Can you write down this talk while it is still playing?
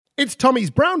It's Tommy's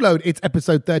Brownload. It's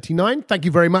episode 39. Thank you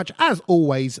very much, as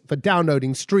always, for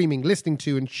downloading, streaming, listening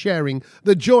to, and sharing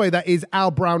the joy that is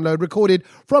our Brownload, recorded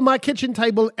from my kitchen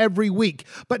table every week.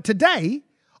 But today,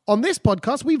 on this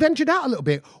podcast, we ventured out a little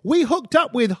bit. We hooked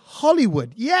up with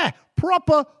Hollywood. Yeah,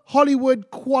 proper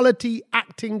Hollywood quality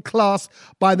acting class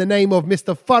by the name of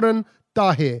Mr. Farhan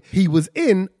Tahir. He was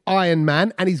in Iron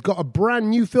Man, and he's got a brand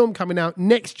new film coming out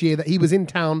next year that he was in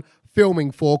town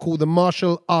filming for, called The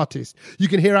Martial Artist. You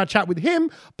can hear our chat with him.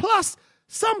 Plus,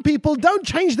 some people don't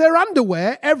change their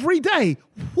underwear every day.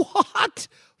 What?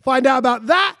 Find out about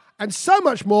that and so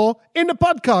much more in the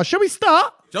podcast. Shall we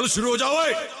start?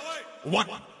 One,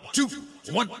 two,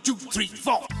 3,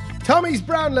 4. Tommy's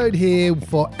Brownload here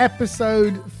for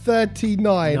episode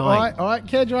 39. All right,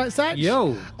 Kedge, all right, Satch?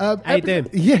 Yo, how you doing?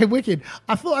 Yeah, wicked.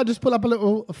 I thought I'd just pull up a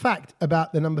little fact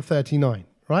about the number 39.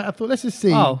 Right, I thought let's just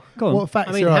see what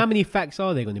facts there are. How many facts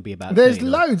are there going to be about? There's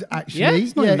 39? loads, actually. Yeah,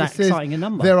 it's not that exciting a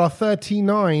number. There are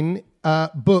 39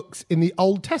 books in the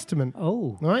Old Testament.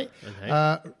 Oh. Right?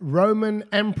 Okay. Roman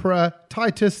Emperor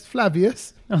Titus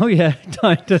Flavius. Oh, yeah,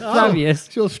 Titus Flavius.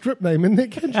 It's your strip name, isn't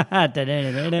it,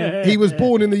 Kedge? He was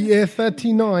born in the year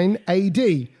 39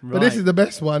 AD. But this is the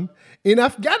best one. In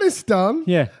Afghanistan,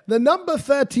 the number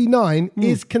 39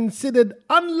 is considered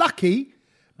unlucky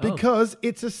because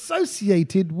it's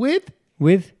associated with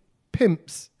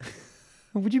pimps.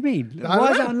 What do you mean? Why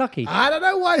is that unlucky? I don't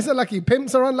know why it's unlucky.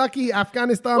 Pimps are unlucky.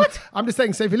 Afghanistan. What? I'm just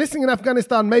saying, so if you're listening in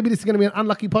Afghanistan, maybe this is going to be an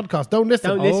unlucky podcast. Don't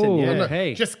listen. Don't listen. Yeah.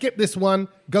 Hey. Just skip this one.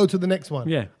 Go to the next one.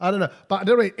 Yeah. I don't know. But I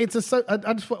don't know.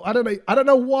 I don't know. I don't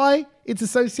know why it's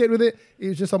associated with it. It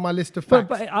was just on my list of facts.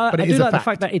 But I it do is like a the fact.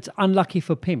 fact that it's unlucky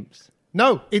for pimps.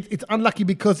 No, it's unlucky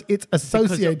because it's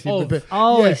associated with it.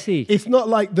 Oh, I see. It's not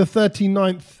like the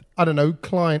 39th, I don't know,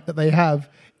 client that they have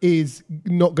is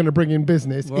not going to bring in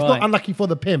business. Right. It's not unlucky for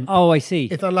the pimp. Oh, I see.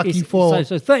 It's unlucky for...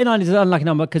 So 39 is an unlucky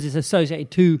number because it's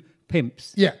associated to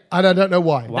pimps. Yeah, and I don't know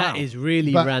why. That is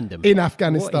really random. In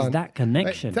Afghanistan. What is that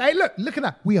connection? Hey, look at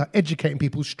that. We are educating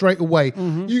people straight away.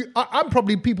 Mm-hmm. I'm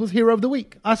probably people's hero of the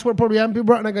week. That's what probably am.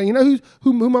 People right now going, you know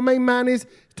who my main man is?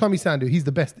 Tommy Sandu. He's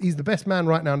the best. He's the best man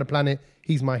right now on the planet.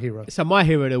 He's my hero. So my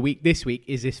hero of the week this week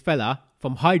is this fella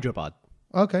from Hyderabad.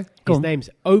 Okay. His name's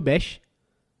Obesh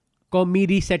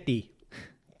Komiri Sethi.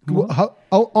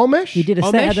 Omesh? He did a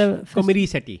set at the... Komiri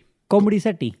Sethi. Komiri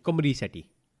Sethi. Komiri Sethi.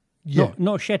 Yeah.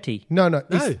 Not Shetty. No. No.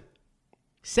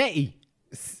 Sethi.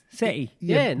 Sethi.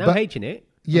 Yeah, no but- H in it.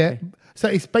 Yeah. Okay. So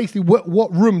it's basically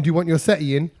what room do you want your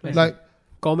settee in? Like,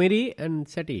 Komiri and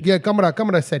Sethi. yeah,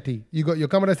 camera settee. You got your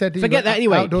camera settee. Forget that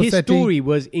anyway. His story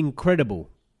was incredible.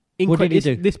 What did he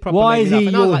do? This proper Why made is me he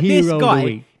laugh. And I was your like, hero this of the guy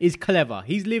week? is clever.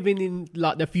 He's living in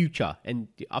like the future, and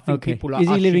I think Okay. people like Is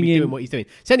he us should living be in- doing what he's doing.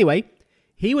 So anyway,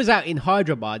 he was out in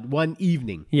Hyderabad one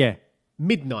evening, Yeah.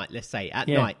 midnight, let's say, at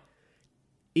Yeah. night.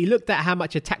 He looked at how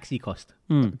much a taxi cost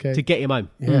Okay. to get him home.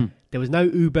 Yeah. There was no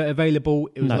Uber available.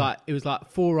 It was No.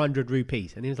 like 400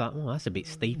 rupees, and he was like, "Oh, that's a bit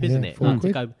steep, isn't it?" 4 Like,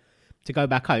 quid. to go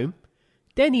back home.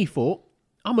 Then he thought,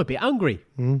 "I'm a bit hungry,"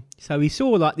 so he saw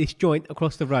like this joint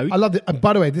across the road. I love it. And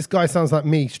by the way, this guy sounds like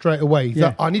me straight away. He's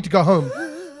like, I need to go home.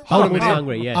 Hold on a minute.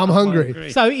 hungry, yeah. I'm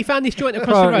hungry. So he found this joint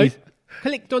across the road,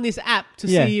 clicked on this app to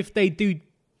Yeah. see if they do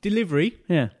delivery.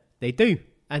 Yeah. They do.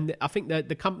 And I think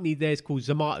the company there is called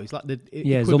Zomato. It's like the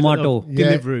Yeah, equivalent of Zomato.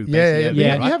 Deliveroo. Yeah. basically.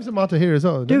 Yeah. You have Zomato here as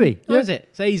well. Do we? What is it?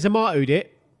 So he Zomato'd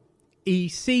it. He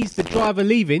sees the driver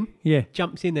leaving. Yeah.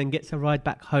 Jumps in and gets a ride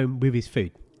back home with his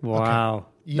food. Wow.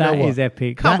 You know That what? is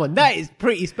epic. Come on, that is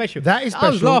pretty special. That is I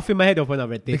was special. laughing my head off when I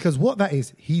read this. Because what that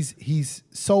is, he's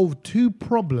solved 2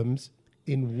 problems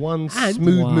in one And-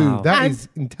 smooth Wow. move. That And is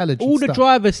intelligent all the stuff.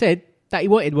 driver said that he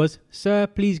wanted was, "Sir,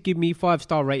 please give me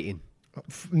 5-star rating."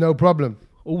 No problem.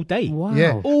 All day. Wow.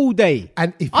 Yeah. All day.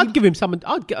 And if I'd you- give him something.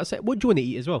 I'd say, "What do you want to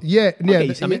eat as well?" Yeah, I'll get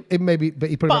you something. it may be,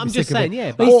 but he probably But might I'm be just sick of saying, it.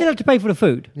 yeah. But you still have to pay for the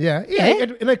food. Yeah, Yeah.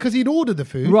 because he'd ordered the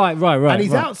food. Right. And he's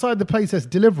right. outside the place that's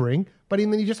delivering, but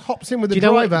then he just hops in with the Do you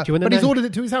know what- driver, do you wanna but he's know- ordered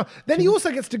it to his house. Then he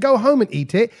also gets to go home and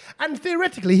eat it, and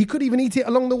theoretically, he could even eat it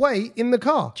along the way in the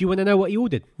car. Do you want to know what he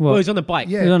ordered? What? Well, he was on a bike.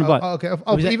 Yeah. He's on a bike. Okay. It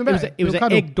was even it better. was an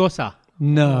Cuddle. egg dosa.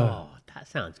 No. Oh, that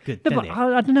sounds good, No, doesn't but it?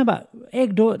 I don't know about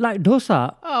egg like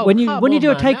dosa. Oh, when you come do on, a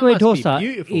man, that takeaway must be dosa,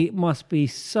 beautiful. it must be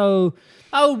so.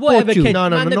 Oh, whatever. Pochu. Kid. No,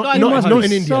 Man, the not guy in must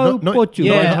India. be so pochu.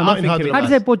 Yeah, not I in think of it Hyderabad. How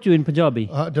do you say pochu in Punjabi?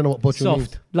 I don't know what pochu Soft.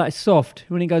 means. Like soft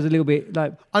when it goes a little bit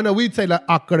like. I know we'd say like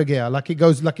akkar gaya, like it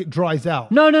goes, like it dries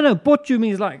out. No. Pochu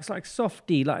means like it's like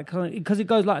softy, like because it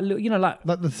goes like like.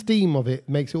 Like the steam of it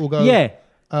makes it all go. Yeah.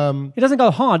 It doesn't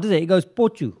go hard, does it? It goes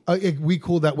pochu. We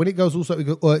call that when it goes. Also,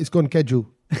 it's gone keju.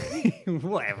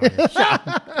 Whatever.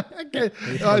 Okay.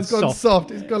 Oh, it's gone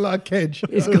soft. It's gone like a kedge.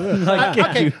 It's gone like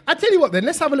Okay, I tell you what. Then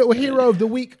let's have a little hero of the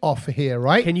week off here,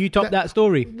 right? Can you top that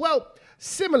story? Well,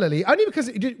 similarly, only because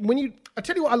I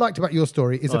tell you what I liked about your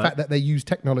story is the fact that they use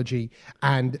technology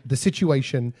and the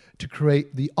situation to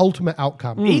create the ultimate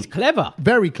outcome. He's clever.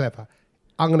 Very clever.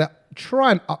 I'm going to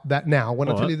try and up that now when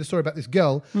I tell you the story about this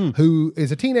girl who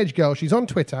is a teenage girl. She's on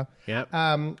Twitter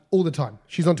all the time.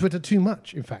 She's on Twitter too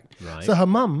much, in fact. Right. So her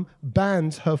mum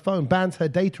bans her phone, bans her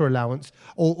data allowance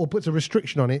or puts a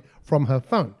restriction on it from her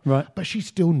phone. Right. But she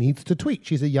still needs to tweet.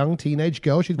 She's a young teenage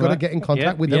girl. She's got to Right. get in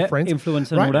contact with her friends.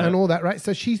 Influence right? and all that. Right?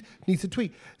 So she needs to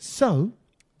tweet. So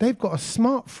they've got a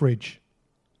smart fridge.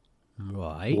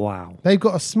 Right. Wow. They've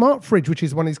got a smart fridge, which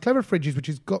is one of these clever fridges, which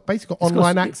has got basically got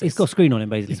online access. It's got a screen on it,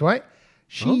 basically. That's right.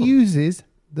 She uses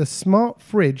the smart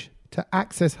fridge to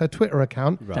access her Twitter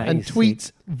account Right. and That is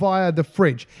tweets via the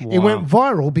fridge. It Wow. went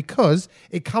viral because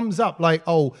it comes up like,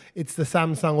 oh, it's the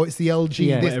Samsung or it's the LG.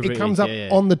 Yeah. This. Whatever It it comes is, up yeah.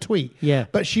 on the tweet. Yeah.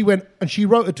 But she went and she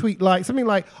wrote a tweet like something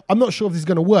like, I'm not sure if this is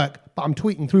going to work, but I'm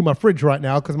tweeting through my fridge right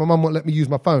now because my mum won't let me use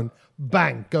my phone.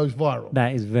 Bang, goes viral.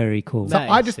 That is very cool. So That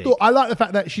I is just sick. thought I like the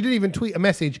fact that she didn't even tweet a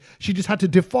message. She just had to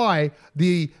defy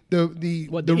the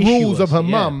What the issue rules of was, her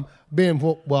yeah. mum being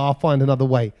well, I'll find another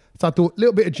way. So I thought a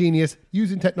little bit of genius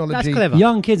using technology. That's clever.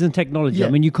 Young kids and technology. Yeah. I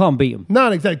mean, you can't beat them.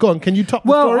 No, exactly. Go on. Can you top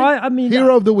the Well, story? I mean,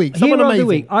 hero of the week. Someone hero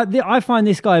amazing. of the week. I find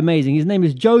this guy amazing. His name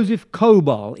is Joseph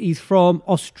Kobal. He's from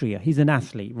Austria. He's an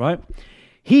athlete, right?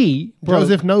 He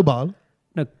Joseph Nobal.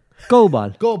 no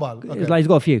Kobal. Gorbal. It's like he's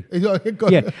got a few.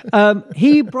 Okay. Yeah.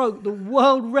 He broke the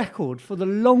world record for the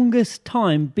longest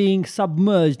time being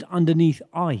submerged underneath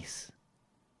ice.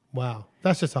 Wow.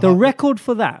 That's just a The hard- record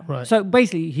for that. Right. So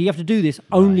basically, you have to do this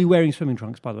only wearing swimming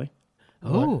trunks, by the way.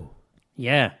 Oh.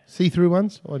 Yeah. see-through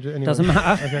ones or just, anyway? Doesn't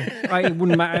matter. Right, it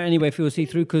wouldn't matter anyway if it was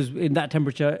see-through because in that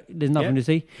temperature, there's nothing to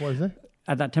see. What is it?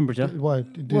 At that temperature. Why?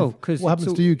 Well, because what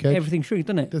happens to you, Kedge? everything shrinks,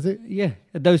 doesn't it? Does it? Yeah,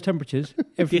 at those temperatures,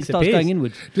 everything starts Disappears. going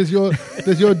inwards. Does your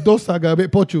dosa go a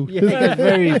bit pochu? Yeah,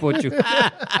 very important.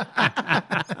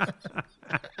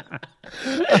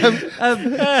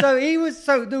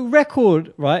 So the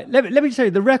record, right? Let me tell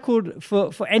you, the record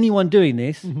for anyone doing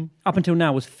this up until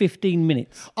now was 15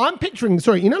 minutes. I'm picturing,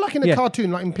 sorry, you know, like in a Yeah.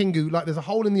 cartoon, like in Pingu, like there's a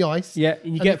hole in the ice. Yeah,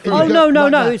 and you get through Oh it. no.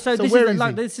 Like that. So where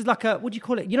this is like a what do you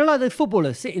call it? You know, like the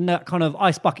footballers sit in that kind of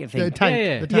ice bucket thing. The tank. Yeah,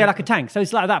 yeah. The tank. Yeah, like a tank. So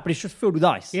it's like that, but it's just filled with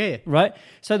ice. Yeah, yeah. Right.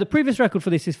 So the previous record for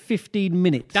this is 15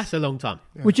 minutes. That's a long time.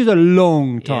 Which is a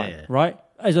long time, Yeah. right?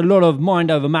 There's a lot of mind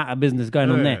over matter business going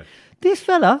on Yeah. there. This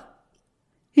fella,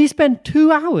 he spent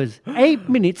 2 hours, 8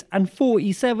 minutes, and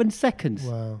 47 seconds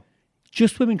Wow.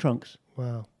 just swimming trunks.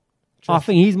 Wow. I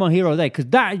think he's my hero there because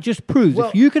that just proves Well-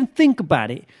 if you can think about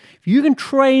it, if you can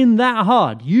train that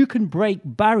hard, you can break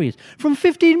barriers. From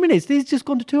 15 minutes, this has just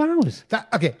gone to 2 hours.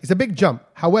 Okay, it's a big jump.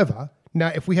 However, now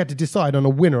if we had to decide on a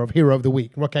winner of Hero of the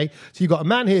Week, okay? So you've got a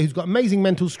man here who's got amazing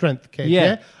mental strength, okay?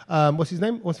 Yeah. What's his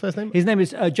name? What's his first name? His name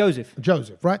is Joseph.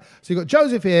 Joseph, right? So you've got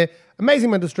Joseph here, amazing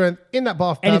mental strength, in that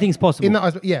bathtub. Anything's possible. In that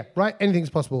ice, yeah, right? Anything's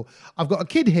possible. I've got a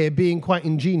kid here being quite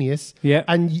ingenious. Yeah.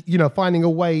 And, you know, finding a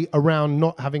way around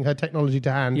not having her technology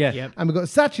to hand. Yeah. Yep. And we've got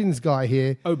Sachin's guy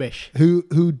here. Obesh.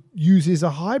 Who uses a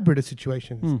hybrid of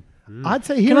situations. I'd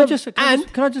say Can Hero... I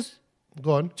just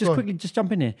Go on. Just go on. quickly just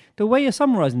jump in here? The way you're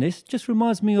summarising this just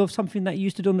reminds me of something that you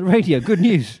used to do on the radio. Good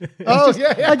news. Oh,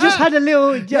 yeah. I just had a little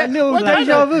Well,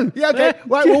 deja vu. Yeah, okay.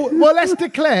 Right, well, let's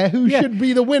declare who Yeah. should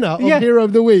be the winner of Yeah. Hero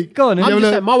of the Week. Go on, And I'm you'll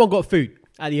just know- saying, my one got food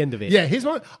at the end of it. yeah, here's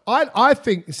one. I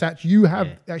think, Satch, you have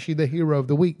actually the Hero of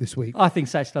the Week this week. I think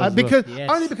Satch does as well. Because Yes.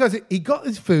 only because he got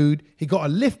his food, he got a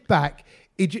lift back.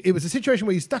 It was a situation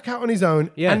where he stuck out on his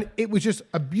own, Yeah. and it was just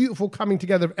a beautiful coming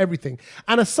together of everything,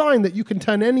 and a sign that you can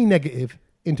turn any negative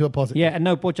into a positive. Yeah, and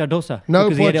no pocha dosa. No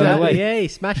because he had it on pocha- the way. Yeah, he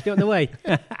smashed it on the way.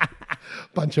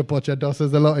 Bunch of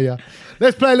pochadosas, a lot of you.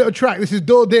 Let's play a little track. This is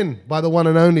Do Din by the one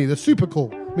and only, the super cool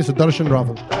Mr. Darshan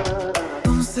Raval.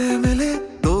 तुमसे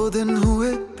मिले 2 दिन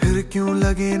हुए फिर क्यों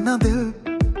लगे ना दिल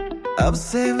अब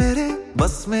से मेरे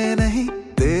बस में नहीं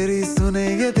तेरी सुने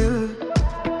ये दिल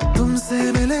तुमसे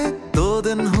मिले 2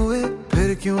 दिन हुए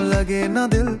फिर क्यों लगे ना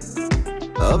दिल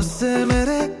अब से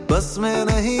मेरे बस में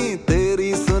नहीं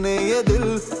तेरी सुने ये दिल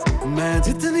मैं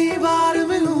जितनी बार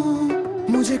मिलूं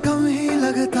मुझे कम ही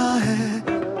लगता है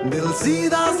दिल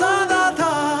सीधा साधा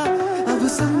था अब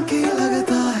संकी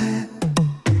लगता है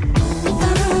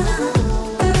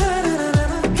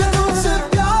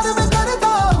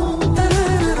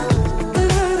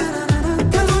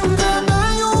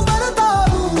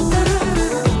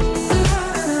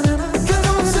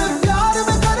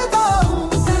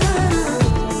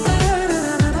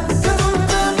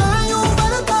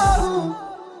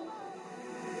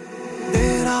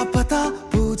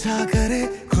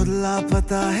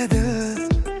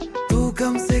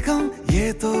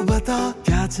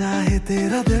चाहे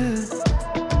तेरा दिल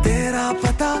तेरा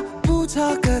पता पूछा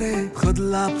करे खुद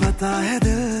लापता है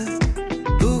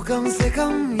दिल तू कम से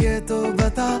कम ये तो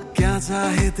बता क्या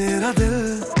चाहे तेरा दिल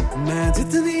मैं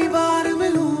जितनी बार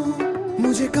मिलूं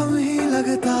मुझे कम ही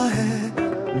लगता है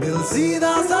दिल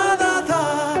सीधा साधा था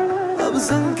अब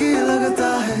संकी लगता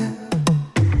है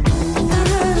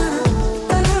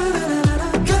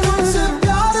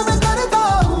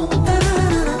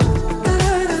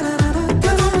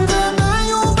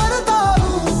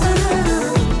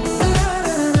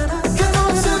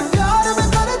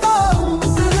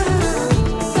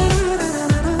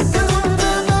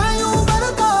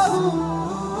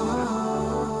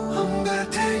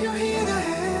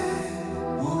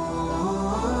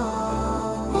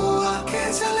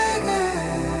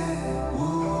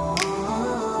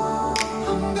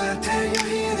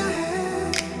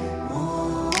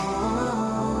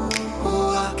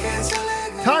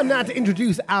Time now to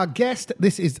introduce our guest.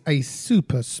 This is a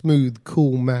super smooth,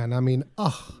 cool man. I mean,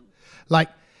 like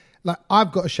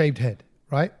I've got a shaved head,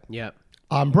 right? Yeah.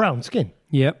 I'm brown skin.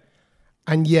 Yep.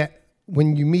 And yet,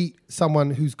 when you meet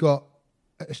someone who's got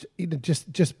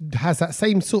just has that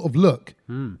same sort of look,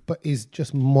 but is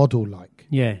just model-like.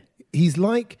 Yeah. He's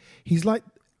like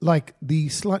the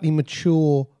slightly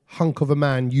mature hunk of a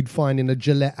man you'd find in a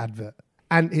Gillette advert.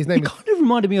 And his name He kind of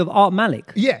reminded me of Art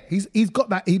Malik. Yeah, he's got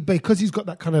that because he's got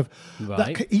that kind of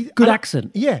Right. Good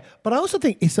accent. Yeah, but I also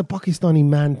think it's a Pakistani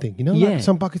man thing. You know, Yeah. like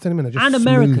some Pakistani men are just And smooth.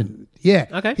 American. Yeah,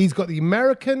 Okay. He's got the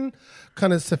American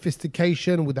kind of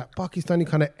sophistication with that Pakistani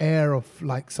kind of air of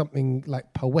like something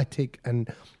like poetic and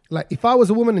like if I was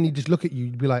a woman and you just look at you,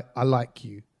 you'd be like, I like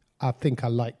you. I think I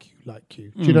like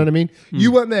you. Do you know what I mean?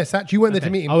 You weren't there, Satch. You weren't there to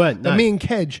meet him. I weren't, But no. me and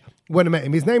Kedge went and met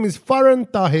him. His name is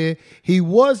Farhan Tahir. He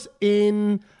was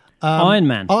in Iron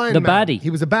Man, the baddie. He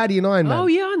was a baddie in Iron Man. Oh,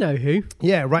 yeah, I know who.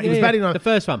 Yeah, right. He was Yeah, baddie in Iron the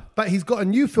first one. But he's got a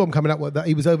new film coming up that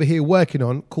he was over here working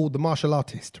on called The Martial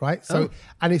Artist, right? So,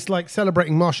 and it's like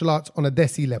celebrating martial arts on a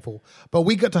Desi level. But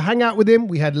we got to hang out with him.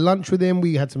 We had lunch with him.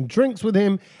 We had some drinks with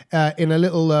him in a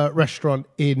little restaurant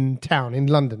in town, in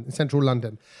London, in central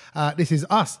London. This is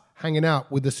us hanging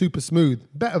out with the super smooth,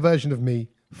 better version of me,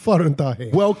 Farhan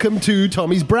Tahir. Welcome to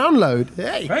Tommy's Brownload.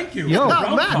 Hey. Thank you. Yo,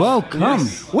 Brown man. Cow. Welcome.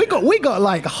 We got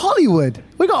like Hollywood.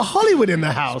 We got Hollywood in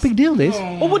the house. Big deal, this.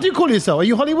 Oh, what do you call yourself? Are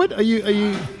you Hollywood? Are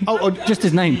you? Oh, Just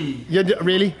his name. yeah,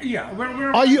 really? Yeah,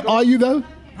 we're Are you though?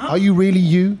 Are you really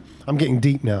you? I'm getting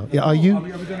deep now. Yeah, are you? Are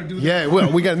we going to do Yeah,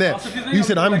 well, we're getting there. Also, do you think You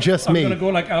said I'm just I'm me. going to go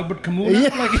like Albert Camus.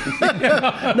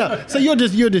 Yeah. No, so you're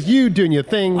just you doing your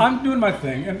thing. I'm doing my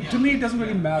thing, and to me, it doesn't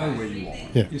really matter where you are.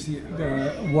 Yeah. You see,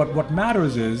 what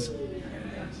matters is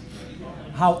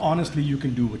how honestly you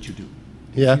can do what you do.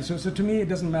 Yeah. See, so to me, it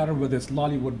doesn't matter whether it's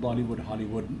Lollywood, Bollywood,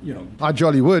 Hollywood, you know, I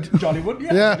jolly would. Jollywood,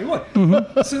 yeah, Yeah.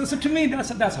 Jollywood. So to me, that's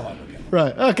how I look at it.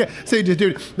 Right. Okay. So you just do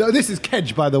it. No, this is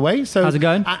Kedge, by the way. So How's it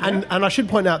going? And I should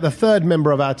point out the third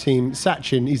member of our team,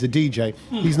 Sachin. He's a DJ.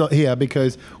 He's not here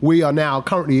because we are now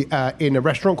currently in a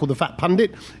restaurant called the Fat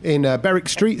Pundit in Berwick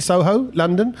Street, Soho,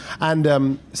 London. And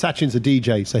Sachin's a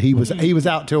DJ, so he was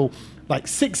out till like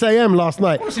 6 a.m. last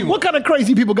night. What kind of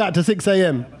crazy people got to 6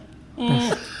 a.m.?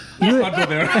 Let's not go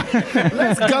there.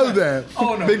 Let's go there.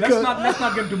 Oh no, let's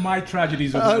not get into my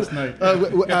tragedies of last night.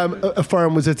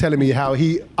 Farhan was telling me how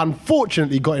he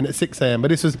unfortunately got in at 6 a.m., but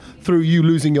this was through you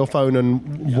losing your phone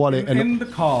and wallet. In the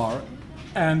car,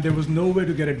 and there was no way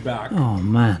to get it back. Oh,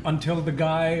 man. Until the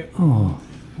guy who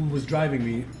was driving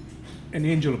me, an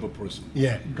angel of a person,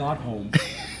 Yeah. got home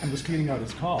and was cleaning out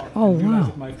his car. Oh, and realized wow.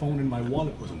 that my phone and my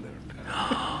wallet wasn't there.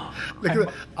 Look at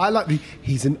that. I like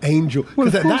he's an angel. Well,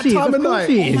 Because of at course that he is, time of of course night,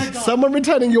 he is. Oh my God. someone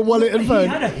returning your wallet and He phone.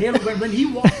 had a halo when he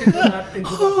walked into that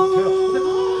hotel.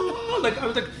 I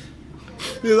was like,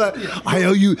 He's like, I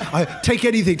owe you. Take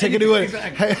anything. Take anything.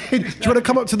 Exactly. Hey, do you want to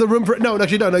come up to the room for it? No,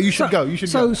 actually, no. You should go. You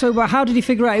should go. But how did he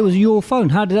figure out it was your phone?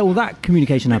 How did all that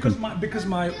communication happen?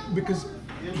 because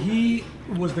he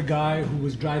was the guy who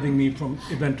was driving me from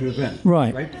event to event.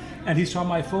 Right. And he saw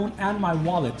my phone and my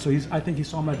wallet, so I think he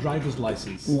saw my driver's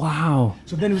license. Wow.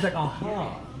 So then he was like,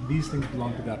 aha, these things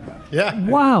belong to that guy. Yeah.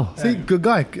 Wow. See, good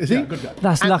guy. Is he? Yeah, good guy.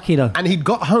 That's lucky, though. And he'd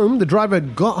got home. The driver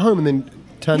had got home and then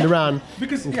turned around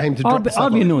Because- and yeah. came to drop us I'd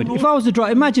off. be annoyed. If I was the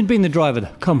driver, imagine being the driver, though.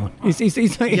 Come on. It's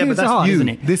Yeah, but that's hard, you. isn't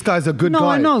it? This guy's a good no,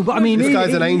 guy. I know, but I mean... This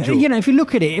guy's an angel. You know, if you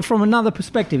look at it from another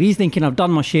perspective, he's thinking, I've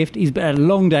done my shift, he's had a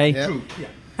long day, Yeah. Yeah.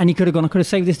 and he could have gone, I could have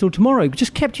saved this till tomorrow.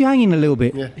 Just kept you hanging a little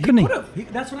bit, couldn't he?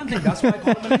 That's what I'm saying. That's why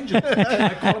I call him an angel.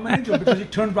 I call him an angel because he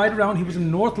turned right around. He was in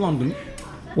North London,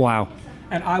 Wow.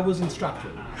 and I was in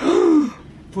Stratford.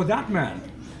 For that man.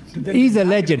 to then He's get a back-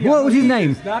 legend. Yeah, What was his he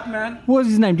name? is. That man. What was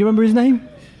his name? Do you remember his name?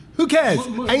 Who cares?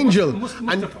 Angel.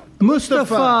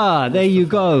 Mustafa. There you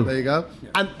go. There you go.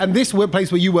 And this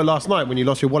place where you were last night when you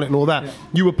lost your wallet and all that,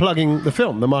 you were plugging the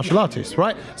film, The Martial Artist,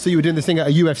 right? So you were doing this thing at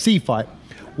a UFC fight.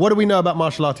 What do we know about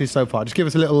martial artists so far? Just give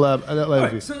us a little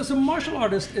overview. Right, so martial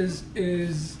artist is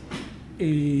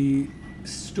a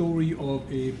story of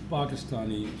a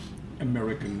Pakistani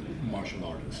American martial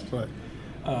artist. Right.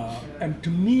 And to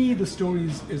me, the story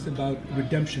is about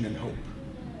redemption and hope.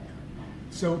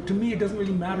 So to me, it doesn't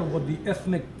really matter what the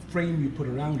ethnic frame you put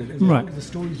around it, as long as the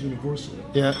story is universal.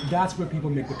 Yeah. That's where people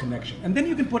make the connection. And then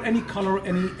you can put any color,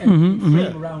 any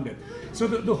frame around it. So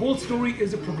the whole story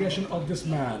is a progression of this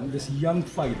man, this young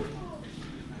fighter,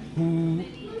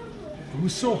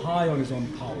 who's so high on his own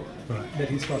power that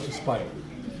he starts to spiral.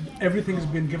 Everything has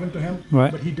been given to him,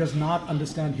 but he does not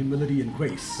understand humility and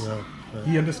grace.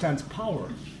 He understands power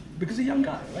because he's a young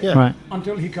guy, right? Yeah. Right.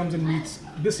 Until he comes and meets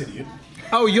this idiot.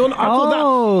 Oh,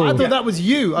 I thought that was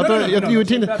you. I thought you were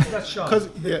Tina. That's Shaz.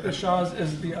 The Shaz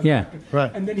is the other character.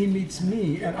 Right. And then he meets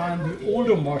me, and I'm the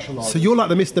older martial artist. So you're like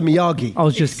the Mr. Miyagi. I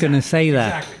was just going to say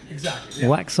that. Exactly.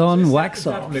 Wax on, So wax it's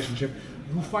that off. relationship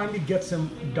who finally gets him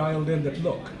dialed in that,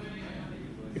 look,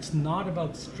 it's not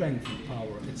about strength and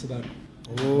power, it's about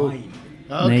mind.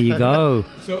 There you go.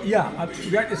 So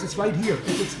it's right here.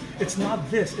 It's not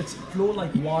this. It's flow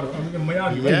like water. I mean, the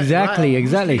Miyagi. Yeah.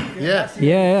 Exactly.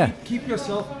 Yeah. Keep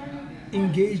yourself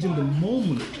engaged in the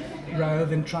moment rather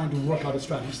than trying to work out a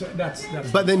strategy. So that's.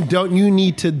 But then don't you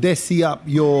need to desi up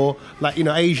your,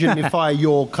 Asianify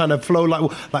your kind of flow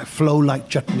like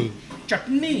chutney?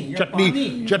 Chutney,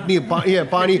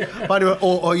 Pani,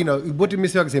 or what did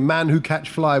Mr. Miyagi say? Man who catch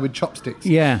fly with chopsticks.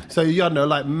 Yeah. So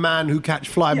like man who catch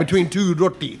fly between two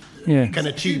roti. Yeah. Can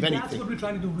achieve anything. That's what we're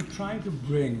trying to do. We're trying to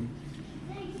bring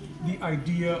the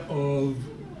idea of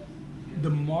the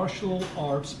martial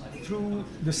arts through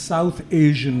the South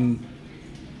Asian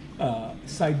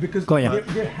side, because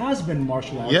there has been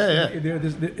martial arts.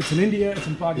 It's in India, it's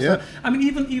in Pakistan. Yeah. I mean,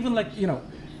 even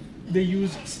they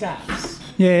use staffs.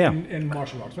 In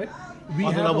martial arts, right?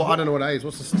 I don't know what that is.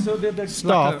 What's the so they're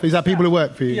staff? Is that people who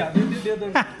work for you? Yeah,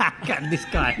 they're God, this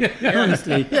guy.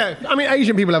 Honestly. Yeah, I mean,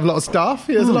 Asian people have a lot of staff.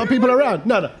 There's a lot of people around.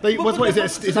 No. What is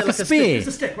it? Is like it a spear. It's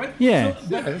a stick, right? Yeah.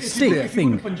 So if stick you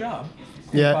thing. go to Punjab,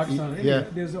 in Pakistan, India,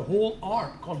 there's a whole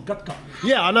art called Gatka.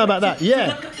 Yeah, I know about that.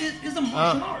 Yeah. So Gatka is a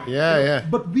martial art. Yeah.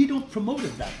 But we don't promote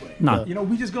it that way. No.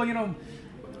 We just go,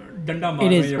 danda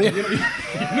It is.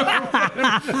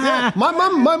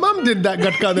 My mum did that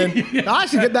gatka then. I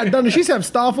should get that done. She used to have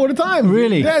staff all the time.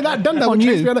 Really? Yeah, that danda On would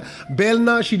chase you? me on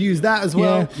Belna, she'd use that as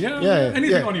well. Yeah.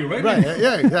 Anything on you, right? Right,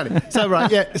 yeah, exactly.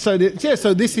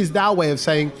 So this is our way of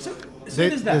saying. So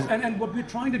it is that. And what we're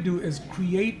trying to do is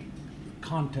create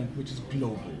content which is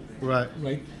global. Right.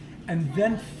 Right? And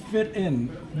then fit in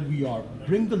who we are.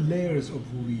 Bring the layers of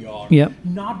who we are. Yep.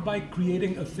 Not by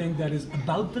creating a thing that is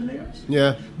about the layers.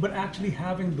 Yeah. But actually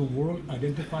having the world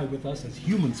identify with us as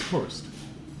humans first.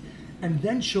 And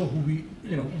then show who we,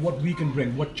 what we can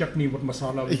bring, what chutney, what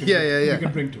masala we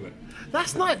can bring to it.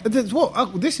 That's nice.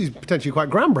 This is potentially quite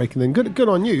groundbreaking then. Good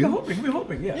on you. We're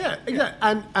hoping, yeah. Yeah, exactly.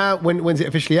 And when's it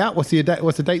officially out? What's the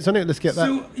dates on it? Let's get that.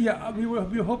 So we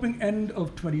were hoping end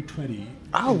of 2020.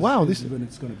 Oh wow, this is when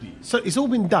it's going to be. So it's all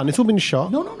been done. It's all been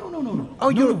shot. No.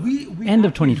 Oh, we end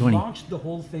of 2020. Launched the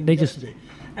whole thing yesterday.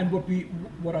 And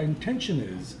what our intention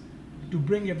is to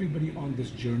bring everybody on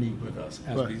this journey with us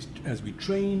as we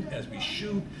train, as we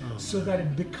shoot, so that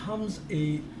it becomes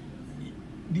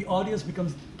the audience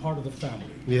becomes part of the family.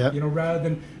 Yeah. Rather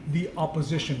than the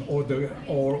opposition or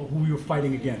who you're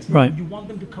fighting against. Right. You want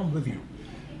them to come with you.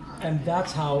 And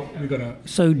that's how we're gonna.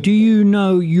 So, do you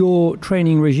know your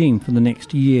training regime for the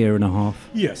next year and a half?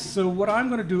 Yes. So what I'm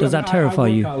going to do. Does that terrify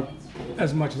you? I work out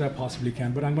as much as I possibly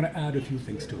can, but I'm going to add a few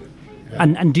things to it.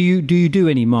 And do you do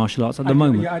any martial arts at the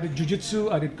moment? Yeah, I did jiu-jitsu,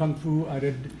 I did kung fu, I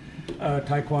did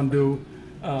taekwondo.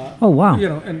 Oh wow!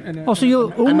 So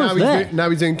you're And almost there. now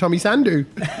he's doing Tommy Sandu.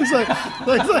 It's like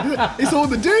it's all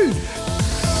the dude.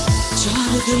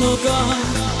 चार दिनों का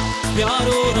प्यार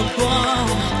और रब्बा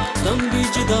लंबी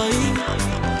जुदाई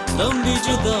 4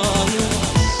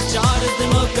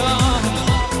 दिनों का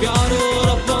प्यार और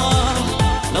रब्बा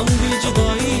लंबी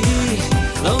जुदाई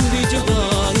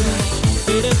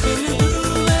तेरे बिन दिल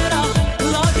मेरा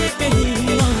लागे कहीं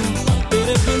ना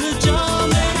तेरे बिन जान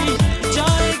मेरी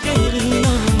जाए कहीं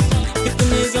ना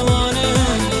कितने ज़माने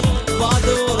बाद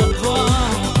और रब्बा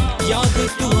याद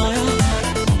तू आया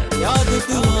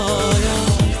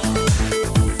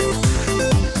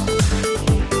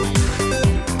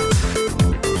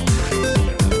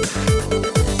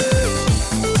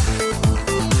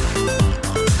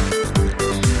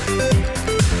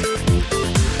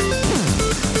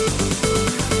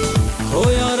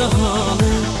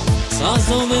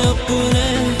सांसों में अपने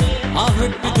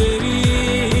आहट तेरी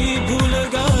भूल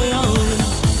गया हूँ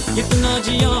कितना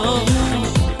जिया हूँ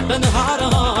तन्हा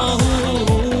रहा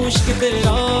हूँ इश्क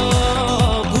तेरा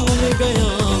भूल गया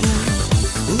हूँ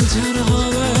उलझा रहा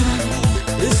मैं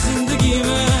इस जिंदगी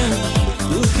में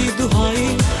तू की दुहाई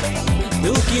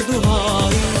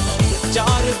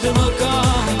चार दिनों का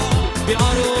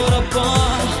प्यार और अब्बा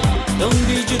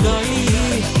लंबी जुदाई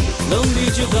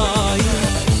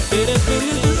तेरे बिन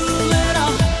दिल मेरा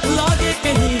लागे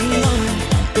कहीं ना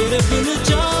तेरे बिन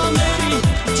जा मेरी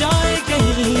जाए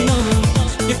कहीं ना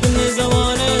कितने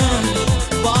ज़माने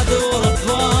बाद और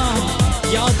अब्बा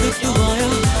याद तू आया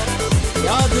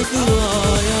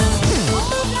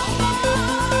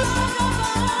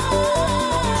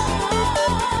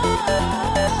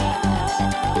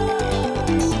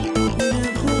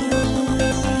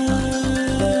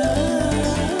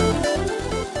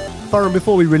Farhan,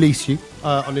 before we release you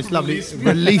on this lovely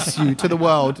release you to the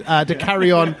world to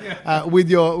carry on with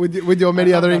your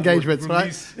many other engagements,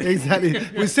 right? Exactly.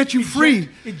 We set you free.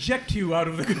 Eject you out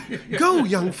of the. Go,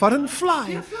 young Farhan,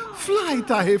 fly,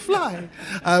 Tahir, fly.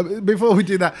 Before we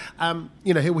do that,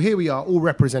 here we are, all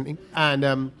representing,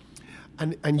 and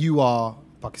you are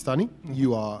Pakistani,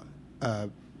 you are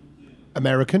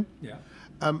American. Yeah.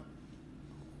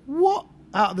 What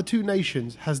out of the two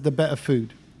nations has the better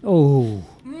food?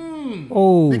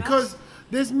 Because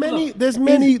there's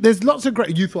lots of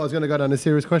great. You thought I was going to go down a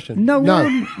serious question? No,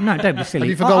 don't be silly. Have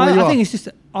you forgotten where you are?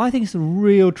 I think it's a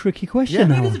real tricky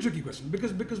question. Yeah, it is a tricky question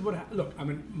because look, I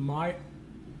mean,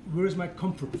 where is my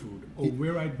comfort food or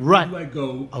where do I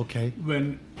go? Okay.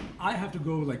 When I have to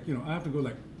go I have to go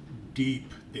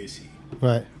deep desi.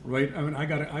 Right. Right. I mean, I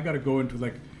gotta go into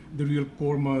the real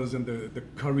kormas and the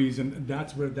curries, and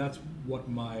that's what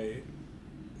my.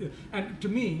 And to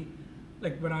me,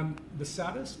 when I'm the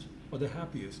saddest or the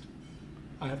happiest,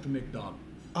 I have to make dal.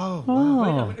 Oh,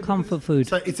 wow. Right? Comfort food.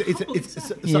 So it's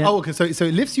so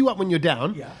it lifts you up when you're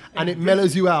down, and it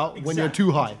mellows you out when you're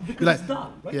too high. Because it's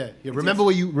dal, right? Yeah.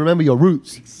 Remember your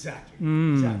roots. Exactly.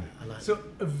 So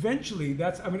eventually,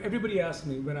 everybody asks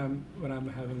me when I'm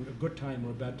having a good time or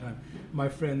a bad time. My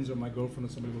friends or my girlfriend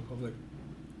or somebody will call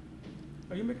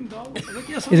are you making dal? I'm like,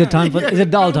 yes, Is it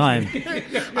dal time?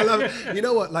 I love it. You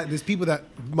know what? There's people that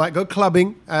might go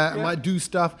clubbing, might do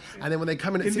stuff, and then when they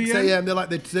come in at 6 a.m.,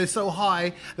 they're so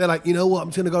high. They're like, you know what?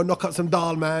 I'm just gonna go knock out some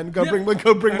dal, man. Bring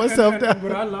myself down. And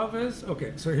what I love is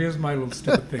so here's my little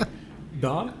stupid thing: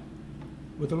 dal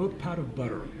with a little pat of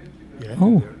butter,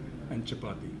 and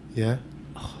chapati. Yeah.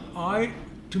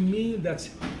 To me, that's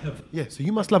heaven. Yeah. So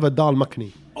you must love a dal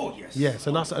makhani. Oh yes. Yes,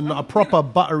 and that's a proper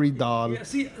buttery dal. Yeah.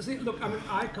 See. Look,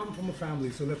 I come from a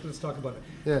family, so let's talk about it.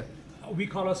 Yeah. We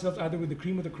call ourselves either with the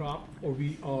cream of the crop or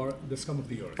we are the scum of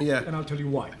the earth. Yeah. And I'll tell you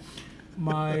why.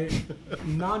 My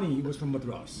nani was from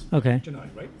Madras. Okay. Chennai,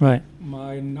 right? Right.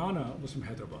 My nana was from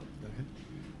Hyderabad. Okay.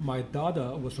 My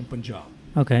dada was from Punjab.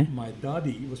 Okay. My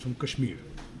dadi was from Kashmir.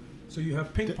 So you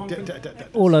have ping pong.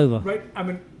 All over. Right? I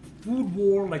mean, food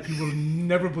war like you will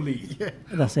never believe. Yeah.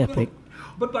 That's epic.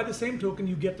 But by the same token,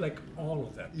 you get all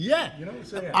of that. Yeah.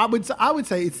 So, yeah. I would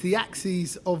say it's the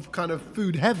axis of kind of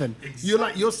food heaven.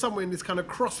 Exactly. You're somewhere in this kind of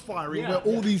crossfiring where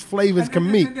all these flavors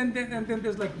can meet. And then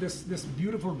there's this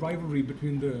beautiful rivalry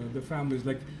between the families,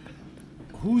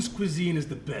 whose cuisine is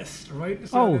the best, right?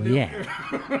 So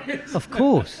of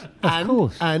course.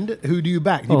 And who do you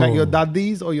back? Do you back your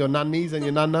daddies or your nannies and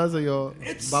your nanas or your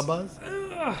babas?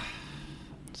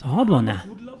 It's a hard one now.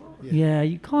 Yeah,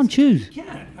 you can't choose. You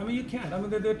can't. You can't.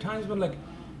 There are times when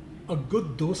a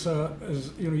good dosa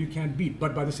is you can't beat.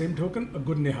 But by the same token, a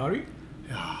good nihari.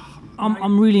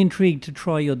 I'm really intrigued to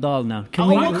try your dal now.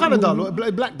 What kind of dal?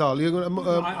 Black dal? You're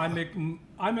gonna,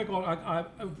 I make all.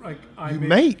 I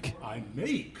make.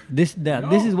 This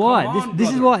is why.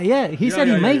 This is why. Yeah, he said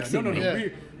he makes it. No.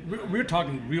 We're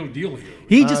talking real deal here.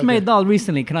 He just made dal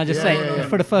recently. Can I just say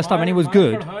for the first time, and it was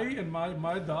good. And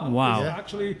my dal wow. is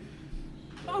actually,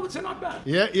 I would say not bad.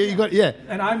 Yeah, you got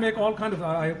And I make all kind of.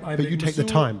 But you take the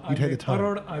time. You take the time.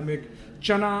 Butter, I make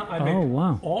chana. I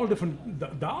make all different.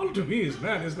 Dal to me is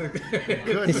it's like.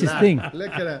 This is thing.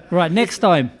 Look at that. Right, next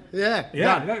time. Yeah.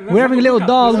 We're having a little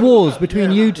dal wars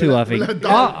between you two, I think.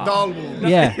 Dal wars.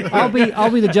 Yeah,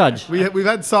 I'll be the judge. We've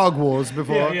had Sarg wars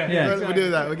before. Yeah. We'll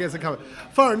do that. We'll get some coming.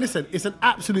 Farhan, listen, it's an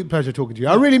absolute pleasure talking to you.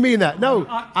 I really mean that. No,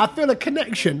 I feel a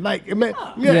connection. Like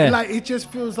it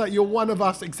just feels like you're one of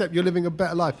us, except you're living a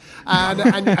better life,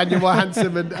 and you're more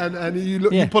handsome, and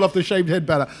you pull off the shaved head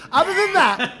better. Other than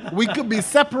that, we could be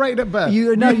separated at birth.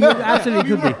 You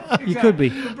absolutely could be. You could be.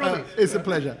 It's a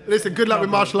pleasure. Listen, good luck with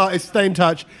martial artists. Stay in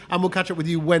touch. And we'll catch up with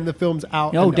you when the film's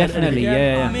out. Oh, definitely.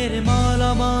 Yeah. मेरे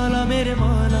मौला मौला मेरे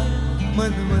मौला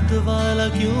मन मत वाला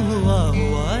क्यों हुआ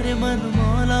हुआ रे मन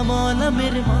मौला मौला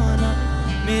मेरे मौला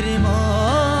मेरे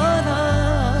मौला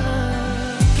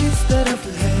किस तरफ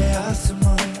है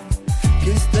आसमान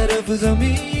किस तरफ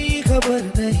ज़मीन खबर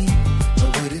नहीं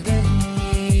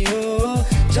ओ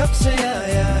जब से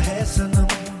आया है सनम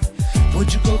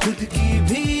मुझको खुद की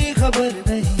भी खबर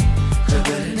नहीं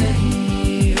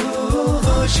ओ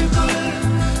होश गुल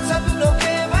सपनों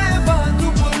के मैं बांधू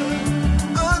पुल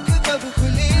आँख कब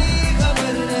खुली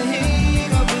खबर नहीं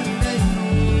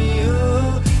ओ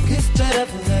किस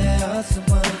तरफ है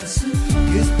आसमान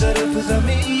किस तरफ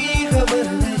ज़मीन खबर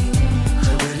नहीं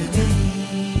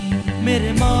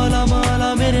मेरे मौला मौला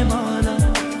मेरे मौला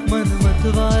मन मत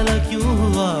वाला क्यों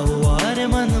हुआ हुआ रे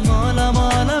मन मौला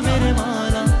मौला मेरे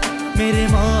मौला मेरे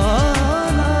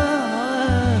मौला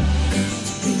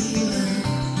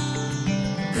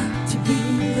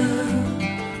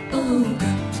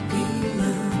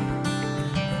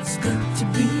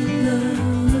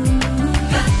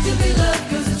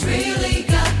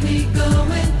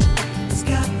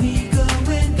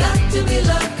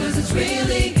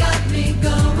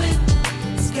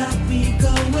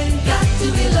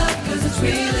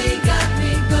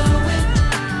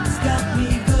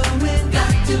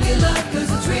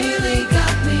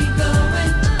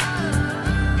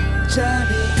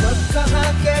जाने कब कहाँ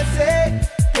कैसे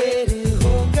तेरे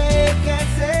हो गए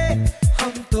कैसे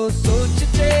हम तो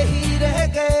सोचते ही रह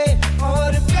गए और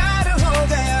प्यार हो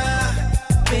गया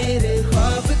मेरे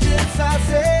ख्वाब जैसा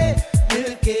से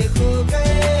मिलके खो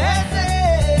गए ऐसे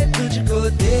तुझको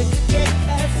देख के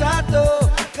ऐसा तो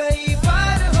कई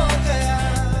बार हो गया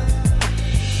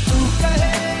तू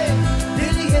कहे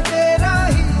दिल ये तेरा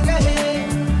ही रहे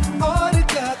और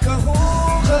क्या कहूँ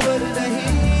खबर नहीं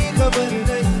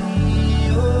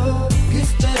किस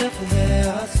तरफ है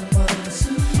आसमान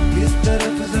किस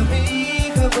तरफ ज़मीन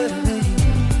खबर नहीं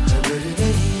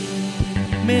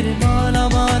मेरे मौला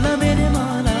मौला मेरे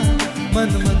मौला मन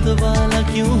मत वाला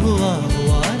क्यों हुआ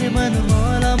हुआ रे मन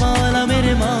मौला मौला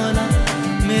मेरे मौला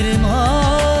मेरे मौला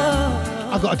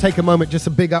I've got to take a moment just to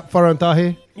big up Farhan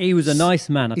Tahir. He was a nice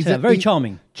man. I tell you, very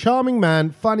charming. Charming man,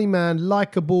 funny man,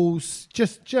 likable,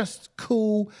 just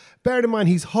cool. Bearing in mind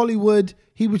he's Hollywood,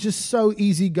 he was just so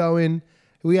easygoing.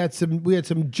 We had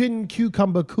some gin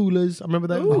cucumber coolers. I remember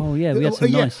that. Oh yeah, we had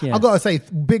some nice. Yeah, I got to say,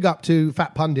 big up to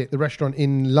Fat Pundit, the restaurant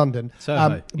in London.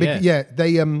 Soho,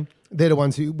 They're the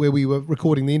ones where we were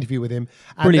recording the interview with him.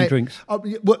 And brilliant drinks.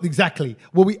 Well, exactly.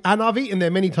 And I've eaten there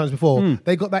many times before.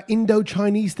 They got that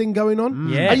Indo-Chinese thing going on.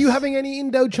 Yes. Are you having any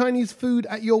Indo-Chinese food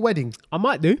at your wedding? I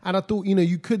might do. And I thought,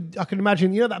 I could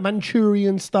imagine, that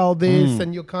Manchurian style this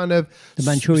and your kind of the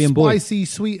Manchurian boy. Spicy,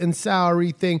 sweet and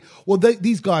soury thing. Well,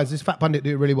 these guys, this Fat Pundit, do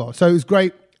it really well. So it was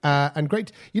great and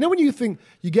great. When you think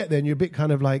you get there and you're a bit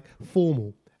kind of like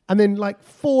formal. And then, like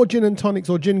 4 gin and tonics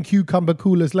or gin cucumber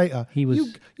coolers later,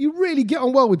 you really get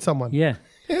on well with someone. Yeah.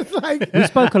 It's like we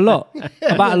spoke a lot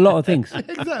about a lot of things.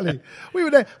 Exactly. We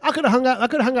were there. I could have hung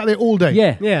out there all day.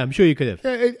 Yeah. I'm sure you could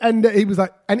have. And he was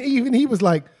like, and even he was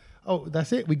like, "Oh,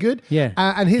 that's it. We good?" Yeah.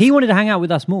 And he wanted to hang out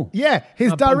with us more. Yeah.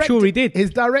 I'm sure he did. His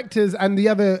directors and the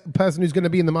other person who's going to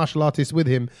be in the martial artist with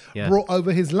him brought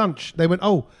over his lunch. They went,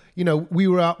 "Oh, we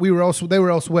were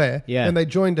elsewhere." Yeah. And they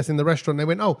joined us in the restaurant. They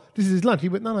went, "Oh, this is his lunch." He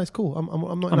went, "No, it's cool. I'm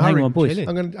not in a hanging hurry. on, boys.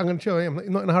 I'm going to chill.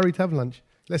 I'm not in a hurry to have lunch."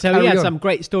 Let's So carry he had on. some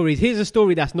great stories. Here's a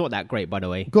story that's not that great, by the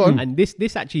way. Go on. And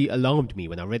this actually alarmed me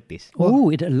when I read this. Oh,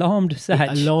 it alarmed Saj. It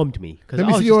alarmed me. Let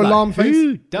me see your alarm face.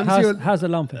 Who does How's the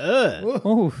alarm face?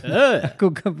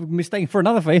 Good mistake for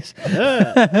another face.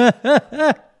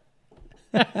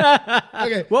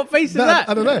 Okay. What face is that?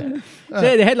 I don't know.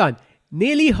 So the headline: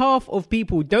 nearly half of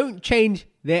people don't change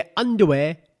their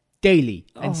underwear daily,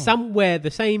 and some wear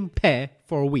the same pair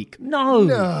for a week.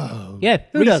 No. Yeah,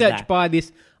 Who does research that? by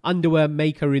this underwear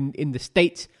maker in the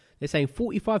States. They're saying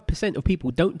 45% of people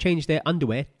don't change their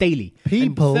underwear daily.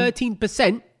 People? And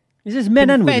 13% Is this men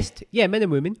and women? confessed, yeah, men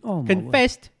and women, Oh, my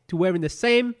confessed to wearing the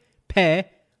same pair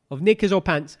of knickers or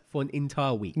pants for an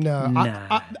entire week. No.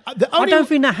 Nah. The I only- don't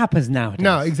think that happens nowadays.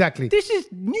 No, exactly. This is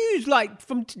news like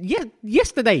from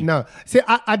yesterday. No. See,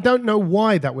 I don't know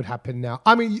why that would happen now.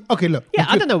 I mean, okay, look. Yeah,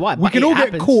 we I don't know why, We but can it all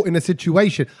happens. get caught in a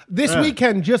situation. This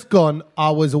weekend just gone,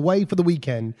 I was away for the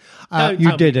weekend. Don't you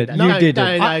tell me didn't. that. You No,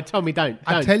 didn't. No, tell me don't.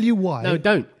 I tell you why. No,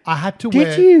 don't. I had to Did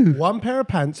wear you? one pair of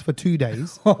pants for 2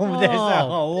 days.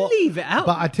 Leave it out.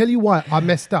 But I tell you why I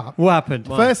messed up. What happened?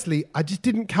 Firstly, I just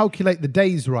didn't calculate the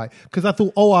days right because I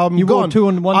thought, I'm You wore gone. 2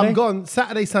 on one I'm day? gone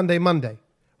Saturday, Sunday, Monday,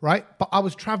 right? But I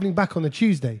was traveling back on the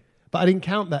Tuesday, but I didn't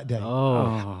count that day.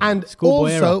 And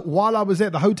Schoolboy also, error. while I was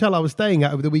at the hotel I was staying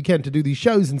at over the weekend to do these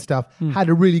shows and stuff, had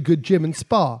a really good gym and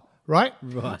spa, right?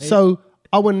 Right. So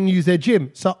I went and used their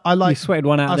gym. So I like... You sweated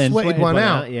one out I then. sweated one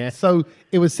out. yeah. So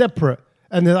it was separate.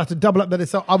 And then I had to double up that.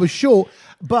 So I was short.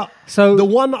 But So- the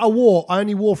one I wore, I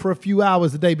only wore for a few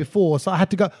hours the day before. So I had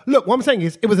to go... Look, what I'm saying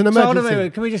is it was an So hold emergency. on a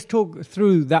minute, can we just talk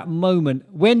through that moment?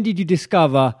 When did you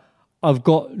discover I've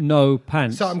got no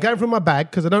pants? So I'm going through my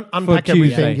bag because I don't unpack Tuesday.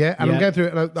 everything, yeah? And I'm Yeah. going through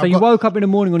it. And So you woke up in the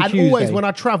morning on and Tuesday. always when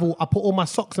I travel, I put all my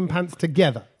socks and pants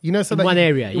together. You know, so In that one you-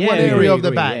 area. in Yeah, one agree, area of the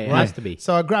agree. bag, Yeah, it right? has to be.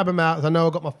 So I grab them out. I know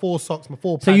I got my 4 socks, my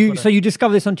 4 pants. So you whatever.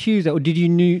 discovered this on Tuesday, or did you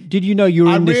know you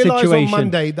were I in this realised situation? on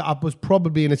Monday that I was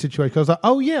probably in a situation. I was like,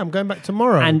 oh yeah, I'm going back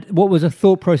tomorrow. And what was the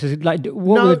thought process? Like,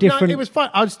 what no, were the different? no, it was fine.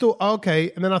 I just thought, oh,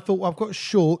 okay. And then I thought, well, I've got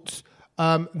shorts.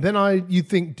 Then you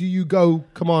think, do you go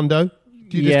commando?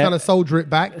 Do you just Yeah. kind of soldier it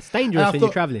back? It's dangerous And I when you're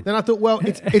thought- travelling. Then I thought, well,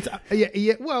 it's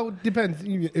yeah. Well, it depends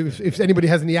if anybody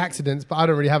has any accidents, but I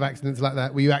don't really have accidents like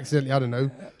that where you accidentally, I don't know,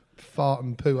 fart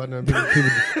and poo. I don't know.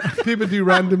 People do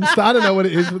random stuff. I don't know what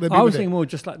it is. But I was thinking more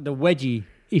just like the wedgie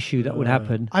issue that would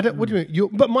happen. I don't. What do you mean?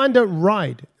 But mine don't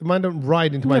ride. Mine don't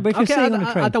ride into my. Yeah, but if you're Okay, sitting on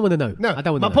a train, I don't want to know. No, I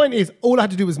don't want my to know. point is, all I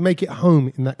had to do was make it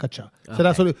home in that kacha. So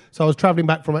that's what. So I was traveling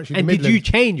back from actually. And the did you Midlands.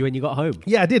 change when you got home?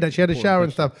 Yeah, I did. Actually, had a shower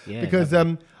and stuff Yeah, because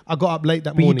I got up late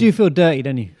that but you morning. do feel dirty,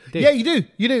 don't you? Yeah, you do.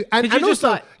 You do. And, Did you and just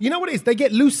also, like- you know what it is? They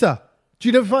get looser. Do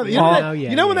you never find that? You know, Oh, when they, yeah,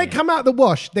 you know when yeah, they come out the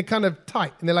wash, they're kind of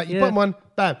tight, and they're like, you put them on,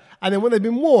 bam, and then when they've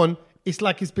been worn, it's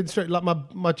like it's been straight, like my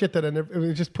chittan, and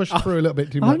it just pushed through a little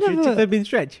bit too much. Should have been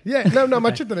stretched. Yeah, no, my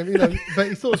chittan, you know, but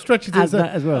it sort of stretches it. Adds so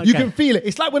that as well. You Okay. can feel it.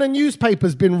 It's like when a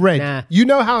newspaper's been read. Nah. You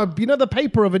know the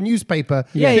paper of a newspaper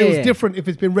Yeah, feels yeah. different if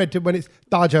it's been read to when it's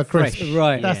Taja crisp. Fresh.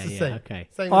 Right. That's Yeah, the yeah, same. okay.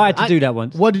 Same I as had to that. do that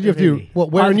once. What did you have to do? Really?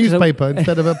 What, wear a Because I- newspaper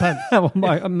instead of a pants?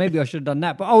 Well, maybe I should have done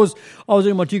that. But I was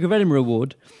doing my Duke of Edinburgh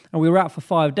award, and we were out for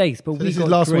 5 days. But we This got is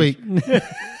last drenched. week.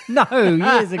 No,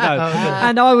 years ago.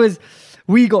 And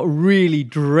we got really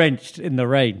drenched in the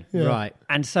rain. Right.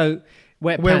 And so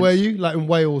Wet Where pants. were you? Like in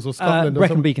Wales or Scotland? or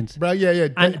Brecon something? Beacons. Bro, yeah.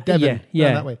 and Devon.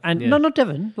 yeah. That way. And Yeah. no, not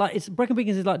Devon. Like it's Brecon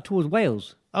Beacons is like towards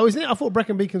Wales. Oh, isn't it? I thought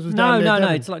Brecon Beacons was No, down no, near no.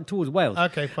 Devon. It's like towards Wales.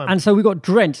 Okay, fine. And so we got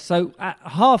drenched. So at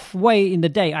halfway in the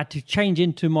day, I had to change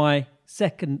into my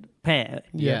second pair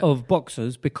Yeah. of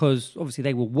boxers because obviously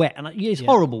they were wet, and it's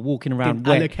horrible walking around Didn't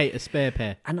wet. allocate a spare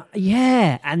pair. And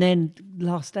and then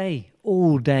last day,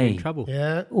 all day, In trouble.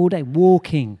 Yeah. all day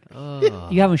walking.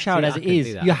 You haven't showered See, as I it couldn't is.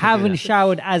 do that. You I couldn't do haven't that.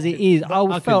 showered as it is. I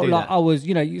couldn't felt do like that. I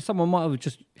was, someone might have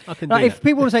just. I couldn't Like do if that.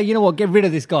 people want to say, you know what, get rid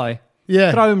of this guy.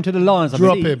 Yeah. Throw him to the lions.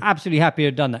 Drop I'd be him. absolutely happy to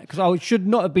have done that because I should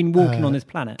not have been walking on this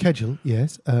planet. Kedgel,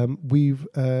 yes. We've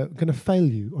going to fail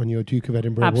you on your Duke of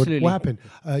Edinburgh award. Absolutely. What happened?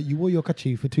 You wore your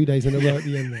kachi for 2 days in a row at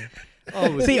the end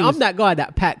there. See, I'm that guy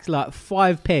that packs like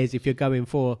 5 pairs if you're going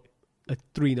for a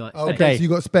 3-night stay. Okay, Okay. so you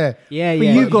got spare. Yeah, But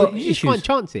yeah. you've got you just issues. can't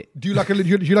chance it. Do you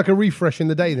like a refresh in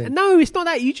the day then? No, it's not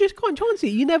that. You just can't chance it.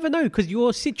 You never know because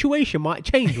your situation might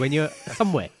change when you're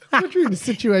somewhere. What do you mean the The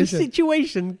situation?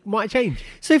 situation might change.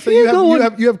 So if So you go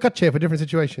on, you have kachi for different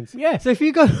situations. Yeah. so if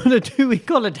you go on a 2-week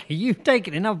holiday, you've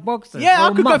taken enough boxers. Yeah, for I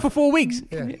a could go month. for 4 weeks.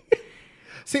 Yeah.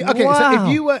 See, okay, so Wow.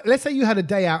 if you were, let's say you had a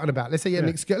day out and about, let's say you had an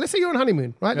excursion, let's say you're on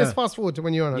honeymoon, right? Let's Yeah. fast forward to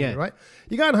when you're on honeymoon, Yeah. right?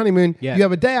 You go on honeymoon, Yeah. you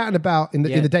have a day out and about in the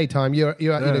Yeah. daytime, you're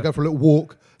out, go for a little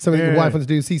walk, something your Yeah. wife wants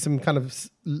to do, see some kind of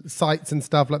sights and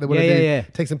stuff like they want to Yeah, do, yeah, yeah.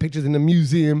 take some pictures in the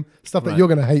museum, stuff that Right. you're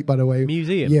going to hate, by the way.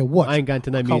 Museum? Yeah, what? I ain't going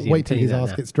to no I can't museum, wait till tell you his that ass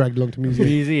now. gets dragged along to museum.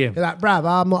 Museum. You're like, bruv,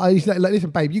 I'm not, he's like,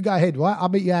 listen, babe, you go ahead, right? I'll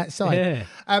meet you outside.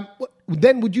 Yeah.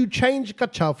 Then would you change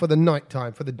kacha for the night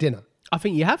time, for the dinner? I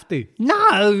think you have to.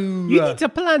 No, You need to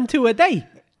plan 2 a day.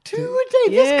 2 a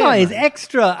day. This Yeah, guy is man.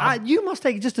 extra. You must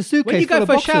take just a suitcase. When you full go of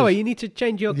for a boxers. shower, you need to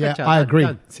change your Yeah, kacha. I agree.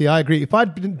 Done. See, I agree. If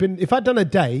I'd done a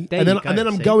day There and then you go,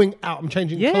 I'm see. going out, I'm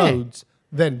changing Yeah. clothes.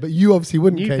 Then, but you obviously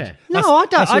wouldn't, New Kedge. pair. No, I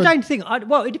don't. I don't think.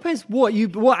 Well, it depends what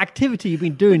activity you've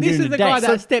been doing This during is the day. guy that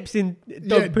So- steps in Yeah,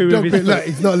 dog poo dog with poo. his Look, foot.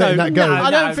 he's not letting that go. No,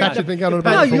 I don't Catch think has been going on that-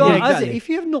 about no, it for you are. weeks. exactly. If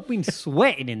you have not been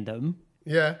sweating in them,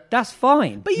 Yeah, that's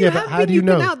fine. But you Yeah, but have how been. do you You've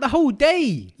been know? out the whole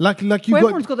day. like you Well, got.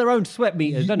 everyone's got their own sweat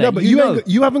meters, don't they? No, but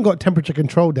you haven't got temperature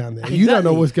control down there. You don't know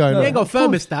Exactly. what's going You on. ain't got Of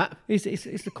course. thermostat.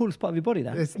 It's the coolest part of your body.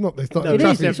 That It's not. It's not. No, it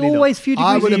trust is. me. It's always few degrees.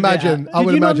 I would leave it imagine. out. I would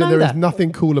Did you not imagine know there is that?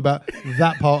 nothing cool about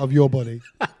that part of your body.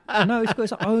 No, it's got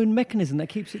its own mechanism that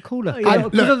keeps it cooler. yeah.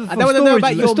 Because Look, of- I for don't wanna know storage-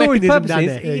 about for your storage mechanism down purposes.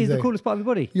 there. It is the Exactly. coolest part of your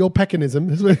body. Your pechanism.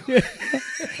 Is what-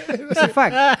 It's a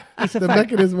fact. It's a the fact.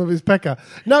 mechanism of his pecker.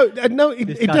 No, it doesn't.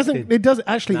 Disgusting. It doesn't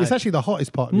actually. No. It's actually the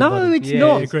hottest part. Of your No, body. it's Yeah,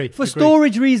 not. agree, For agree.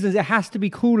 storage reasons, it has to be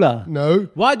cooler. No.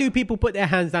 Why do people put their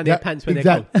hands down their pants when they're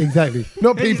cold? Exactly.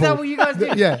 Not people. Is that what you guys do?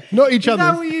 Yeah, not each Is that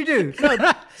other. what you do?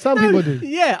 Some people do.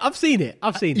 Yeah, I've seen it.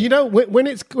 You know, when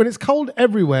it's cold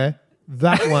everywhere,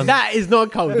 That one. That is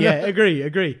not cold. Yeah, agree.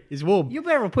 It's warm. You're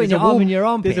better off putting There's your a arm in your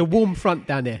armpit. There's a warm front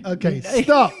down there. Okay,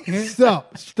 stop.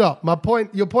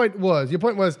 Your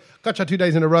point was, gotcha 2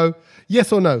 days in a row.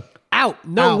 Yes or no? Out.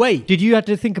 No Out. way. Did you have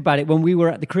to think about it when we were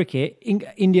at the cricket,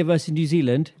 India versus New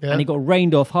Zealand, Yeah. and it got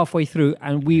rained off halfway through,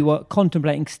 and we were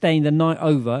contemplating staying the night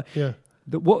over? Yeah.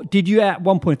 What did you at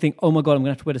one point think? Oh my god, I'm going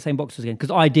to have to wear the same boxers again?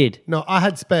 Because I did. No, I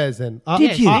had spares then.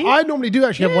 Did you? I normally do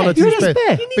actually have Yeah, one or you two had a spares.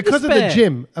 spare. You need Because a of the spare.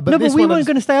 gym. But No, this but we one I weren't just-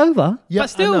 going to stay over. Yeah, But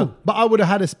still. I know. But I would have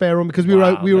had a spare on because we Wow, were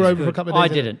that's over for a good. couple of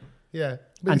days. I didn't. Yeah.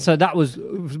 And so that was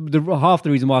half the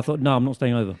reason why I thought, no, I'm not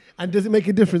staying over. And does it make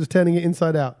a difference turning it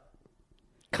inside out?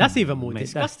 That's even more Mate,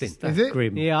 disgusting. That's Is it?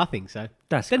 grim. Yeah, I think so.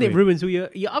 That's then it grim. ruins all your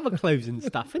other clothes and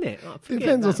stuff, innit? Oh, forget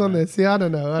Depends that, what's on man. there. See, I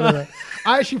don't know.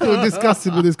 I actually feel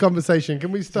disgusted with this conversation.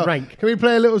 Can we stop? Rank. Can we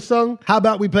play a little song? How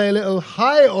about we play a little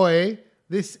Hi Oi?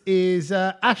 This is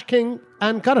Ash King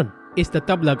and Karan. It's the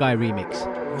Tabla Guy remix.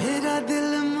 मेरा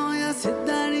दिल मोया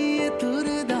सितारी ये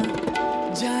तुरदा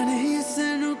जाने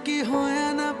इसनु की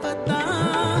होया ना पता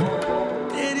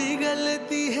तेरी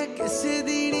गलती है किसे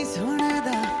दीनी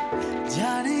सुनदा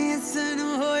जाने इसनु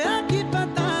होया की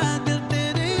पता दिल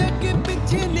तेरे अगे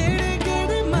पीछे नेड़े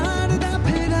गेड़े मारदा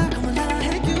फेरा कमला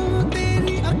है क्यों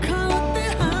तेरी अखां उत्ते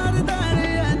हारदा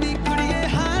रे आनी कुड़िए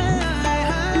हाय हाय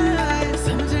हाय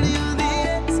समझ नहीं आंदी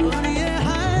सोनिए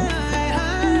हाय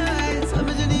हाय हाय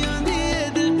समझ नहीं आंदी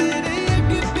दिल तेरे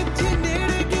अगे पीछे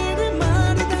नेड़े गेड़े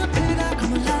मारदा फेरा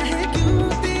कमला है क्यों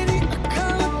तेरी अखां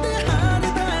उत्ते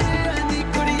हारदा रे आनी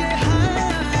कुड़िए हाय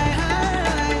हाय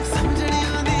हाय समझ नहीं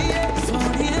आंदी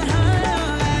सोनिए हाय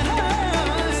हाय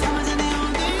हाय समझ नहीं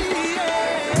आंदी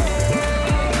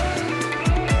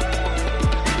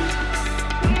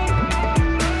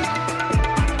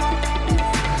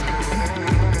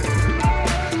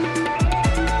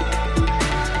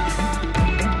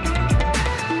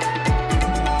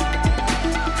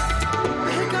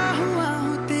बहका हुआ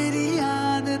हूँ तेरी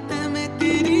आदत में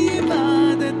तेरी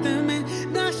इबादत में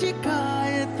ना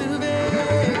शिकायत वे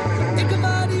एक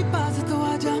बारी पास तो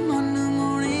आजा मन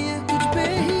मोड़िए तुझ पे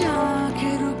ही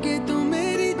आंखें रुके तू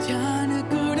मेरी जान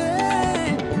कुड़े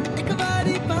एक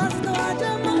बारी पास तो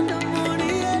आजा मन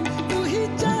मोड़िए तू ही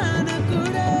जान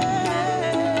कुड़े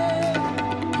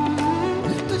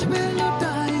तुझ पे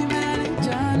लुटाई मैंने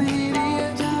जान ही रही है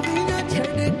जा भी ना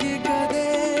छड़ के कदे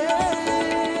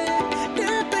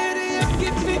तेरे अगे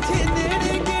पीछे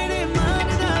नेड़े गेड़े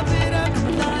मारदा फेरा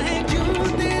कमला है क्यों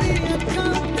तेरी अखां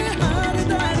उत्ते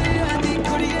हारदा रे आनी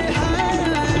कुड़िए हाय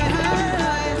हाय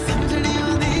हाय समझ नहीं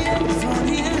आंदी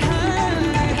सोनिए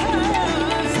हाय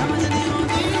हाय समझ नहीं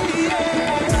आंदी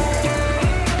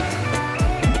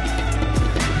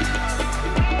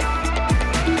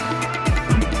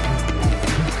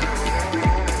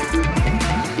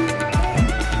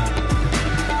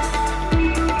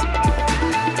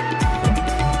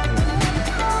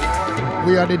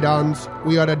We are the Dons.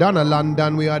 We are the Don of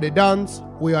London. We are the Dons.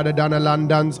 We are the Don of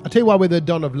Londons. I'll tell you why we're the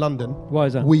Don of London. Why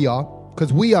is that? We are.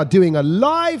 Because we are doing a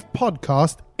live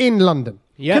podcast in London.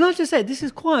 Yeah. Can I just say, this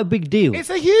is quite a big deal. It's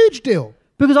a huge deal.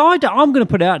 Because I'm going to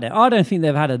put it out there. I don't think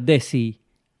they've had a Desi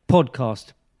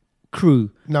podcast crew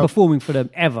No. performing for them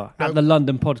ever at the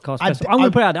London Podcast Festival. I'm going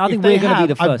to put it out there. I if think they we're going to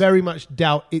be the I first. very much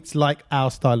doubt it's like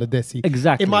our style of Desi.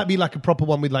 Exactly. It might be like a proper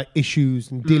one with like issues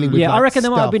and dealing with Yeah, like, I reckon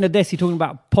there might have stuff. been a Desi talking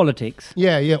about politics.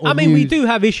 Yeah, yeah. or I mean, we news. do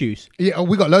have issues. Yeah,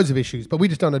 we got loads of issues, but we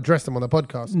just don't address them on the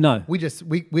podcast. No.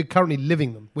 We're currently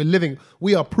living them.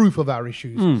 We are proof of our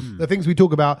issues. Hmm. The things we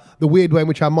talk about, the weird way in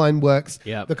which our mind works,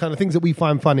 Yep. the kind of things that we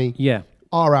find funny, Yeah.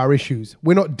 are our issues.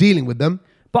 We're not dealing with them.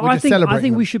 But we're I just think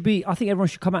celebrating we them. should be. I think everyone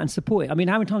should come out and support it. I mean,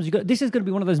 how many times you got? This is going to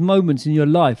be one of those moments in your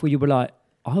life where you were like,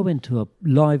 I went to a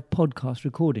live podcast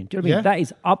recording. Do you know what I mean? Yeah. That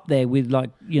is up there with like,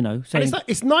 you know, And saying, it's, like,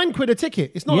 it's £9 a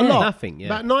ticket. It's not a Yeah. lot. Nothing, yeah.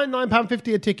 About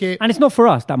 £9.50 a ticket. and it's not for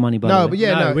us that money, by the No, way. but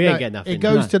yeah, No, no, we ain't no. getting nothing. It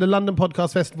goes No. to the London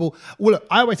Podcast Festival. Well, look,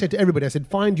 I always say to everybody, I said,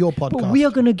 find your podcast. But we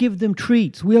are going to give them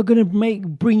treats. We are going to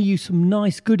bring you some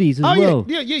nice goodies as Oh, well.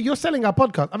 yeah, you're selling our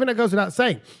podcast. I mean, that goes without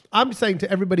saying. I'm saying to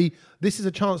everybody, this is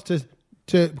a chance to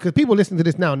because people listening to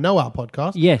this now know our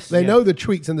podcast. Yes. They Yeah. know the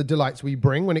treats and the delights we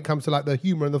bring when it comes to like the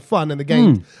humor and the fun and the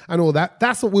games and all that.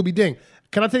 That's what we'll be doing.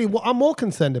 Can I tell you what I'm more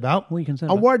concerned about? What are you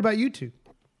concerned I'm about? worried about you two.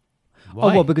 Oh,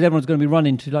 well, because everyone's going to be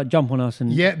running to like jump on us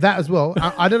and Yeah, that as well.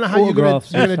 I don't know how you're going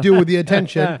Autographs. to deal with the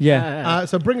attention. Yeah.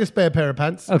 So bring a spare pair of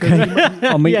pants. 'cause Okay. you might-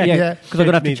 I'll meet, Yeah, yeah, yeah. because I'm going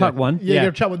to have to Need chuck that. one. Yeah,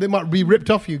 you're trouble. They might be ripped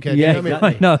off you, Ken. Yeah, you know what I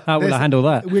mean? I know. How will I There's- handle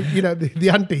that? With, the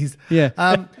undies. Yeah.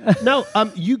 No,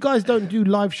 you guys don't do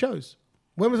live shows.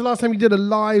 When was the last time you did a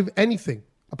live anything?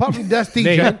 Apart from that's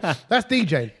DJing. That's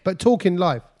DJing, but talking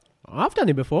live. I've done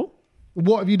it before.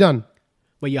 What have you done?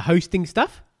 Where you're hosting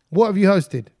stuff. What have you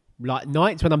hosted? like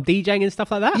nights when I'm DJing and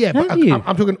stuff like that. Yeah, but Have you?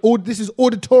 I'm talking. This is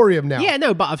auditorium now. Yeah,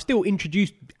 no, but I've still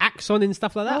introduced acts on and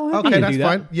stuff like that. Oh, I Okay, can that's do that.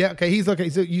 fine. Yeah, okay. He's okay.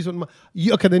 So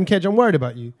okay, then Kedge, I'm worried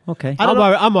about you. Okay. I don't know.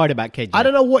 I'm worried about Kedge. I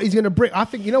don't know what he's going to bring. I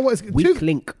think you know what. Weak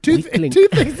link. Two Weak link.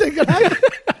 things are going to happen.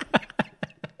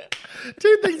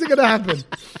 Two things are going to happen.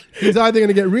 He's either going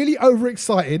to get really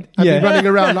overexcited and Yeah. be running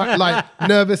around like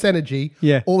nervous energy,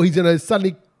 Yeah. or he's going to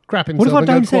suddenly crap What himself if I and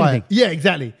don't go say quiet. anything? Yeah,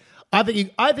 exactly. I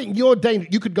think you're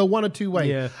dangerous. You could go one or two ways,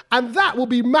 Yeah. and that will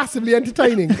be massively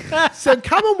entertaining. So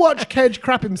come and watch Kedge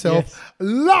crap himself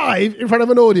live in front of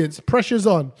an audience. Pressure's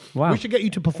on. Wow. We should get you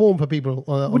to perform for people.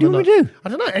 What do you want me to do? I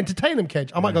don't know. Entertain them,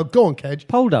 Kedge. I might go on, Kedge.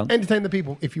 Pole dance? Entertain the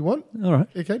people if you want. All right.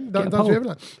 Okay. Get a Dance pole. wherever you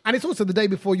like. And it's also the day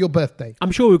before your birthday.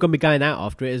 I'm sure we're going to be going out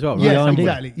after it as well, right? Yes, Yeah, indeed.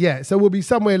 exactly. Yeah. So we'll be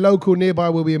somewhere local nearby.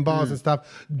 We'll be in bars and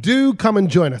stuff. Do come and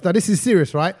join us. Now, this is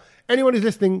serious, right? Anyone who's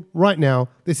listening right now,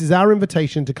 this is our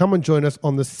invitation to come and join us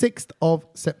on the 6th of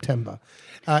September.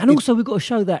 And also, we've got to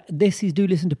show that this is Do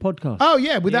Listen to Podcast. Oh,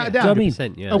 yeah, without a Do you doubt. know what I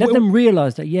mean? 100%, yeah. And Let we- them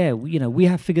realise that, we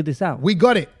have figured this out. We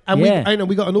got it. And Yeah.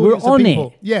 we got an We're audience of on people.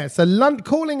 it. Yeah, so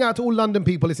calling out to all London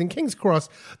people. It's in King's Cross.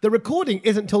 The recording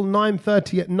isn't till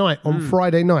 9:30 at night on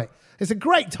Friday night. It's a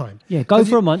great time. Yeah, go 'Cause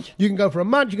for a munch. You can go for a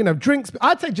munch. You can have drinks.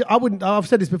 I'd say I wouldn't. I've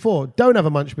said this before. Don't have a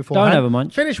munch before. Don't have a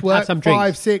munch. Finish work. Have some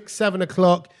 5, drinks. 6, 7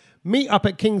 o'clock. Meet up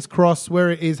at King's Cross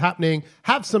where it is happening.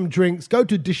 Have some drinks. Go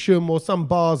to Dishum or some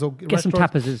bars or Get some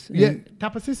restaurants. tapases. Yeah,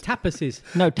 tapases. Tapases.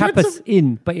 No, Get tapas some-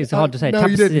 in, but it's hard to say. No,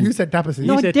 tapas you didn't. in. You said tapases.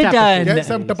 No, You I said didn't. tapases. Get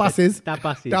some tapases.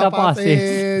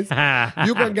 Tapases.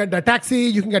 You can get the taxi.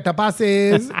 You can get the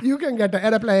buses. You can get the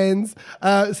airplanes.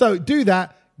 So do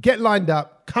that. Get lined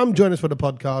up. Come join us for the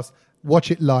podcast.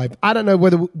 Watch it live. I don't know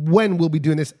when we'll be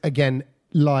doing this again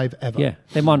live ever. Yeah,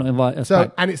 they might not invite us So,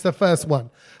 back. and it's the first one.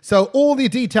 So all the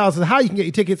details of how you can get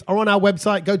your tickets are on our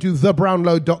website. Go to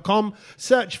thebrownload.com,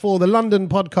 search for the London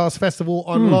Podcast Festival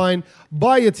online,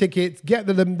 buy your tickets, get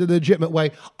the legitimate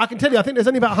way. I can tell you, I think there's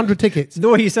only about 100 tickets. The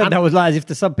way you said that was like as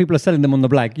if some people are selling them on the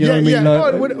black. You know what I mean? Yeah.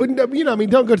 Like, You know what I mean?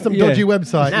 Don't go to some Yeah. dodgy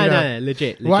website. No, you know. no,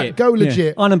 legit. Right, go yeah.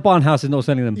 legit. Arnhem Barnhouse is not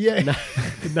selling them. Yeah, No.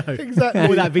 exactly.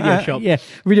 Or that video shop. Yeah,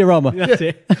 Videorama. That's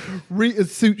it.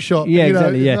 Rita's suit shop. Yeah, you know,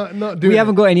 exactly. Yeah, not doing we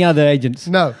haven't it. got any other agents.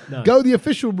 No. Go the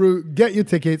official route, get your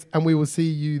tickets, and we will see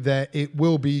you there. It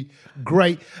will be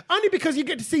great. Only because you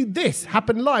get to see this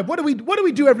happen live. What do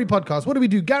we do every podcast? What do we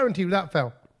do? Guaranteed without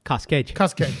fail. Cascade.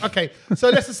 Cusscade. Okay. So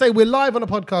let's just say we're live on a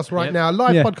podcast right Yep. now.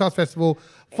 Live Yeah. podcast festival.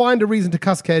 Find a reason to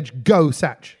Cusscade. Go,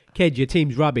 Satch. Kedge, your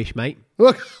team's rubbish, mate.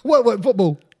 What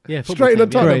football? Yeah, football Straight in the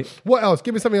team, yeah. tunnel. Great. What else?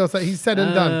 Give me something else that he's said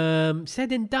and done.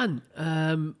 Said and done.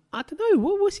 I don't know.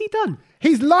 What was he done?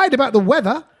 He's lied about the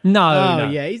weather. No, Oh, no.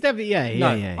 yeah. He's definitely, yeah.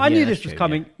 No. I knew this was true,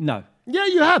 coming. No. Yeah,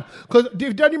 you have. Because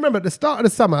don't you remember at the start of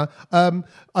the summer? I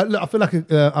feel like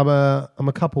I'm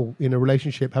a couple in a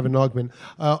relationship having an argument.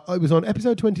 It was on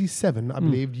episode 27, I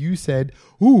believe. You said,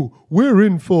 "Ooh, we're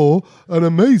in for an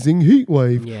amazing heat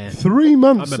wave. Yeah. 3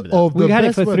 months I remember that. of the We had it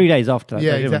best for weather." 3 days after that.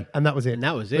 Yeah, though, didn't we? exactly. And that was it. And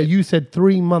that was But it. you said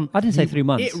 3 months. I didn't say 3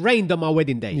 months. It rained on my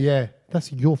wedding day. Yeah,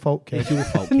 that's your fault, Kev. It's your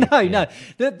fault. No, Kedge, no.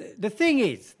 The thing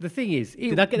is,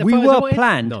 Did I get the we photos I were wanted?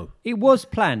 planned. No. It was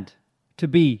planned to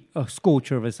be a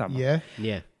scorcher of a summer. Yeah.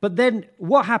 Yeah. But then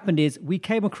what happened is we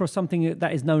came across something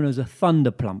that is known as a thunder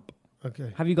plump.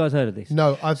 Okay. Have you guys heard of this?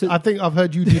 No, I think I've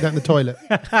heard you do that in the toilet.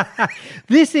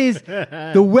 This is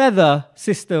the weather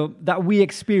system that we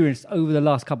experienced over the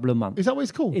last couple of months. Is that what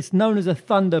it's called? It's known as a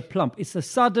thunder plump. It's a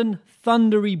sudden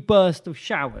thundery burst of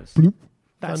showers that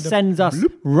Thunder sends us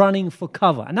bloop. running for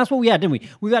cover. And that's what we had, didn't we?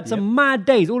 We've had some mad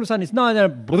days. All of a sudden, it's now there.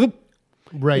 bloop.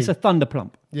 Rain. It's a thunder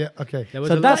plump. Yeah, okay. There was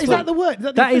So a that's lot- Is that the word? Is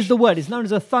that the That is official- the word. It's known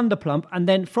as a thunder plump. And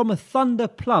then from a thunder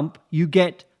plump, you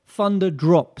get thunder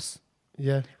drops.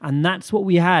 Yeah. And that's what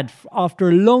we had. After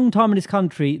a long time in this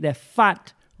country, they're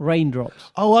fat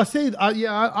raindrops. Oh, I see.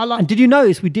 I like. And did you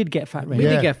notice we did get fat rain? We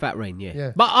Yeah. did get fat rain, yeah.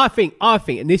 Yeah. But I think,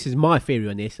 and this is my theory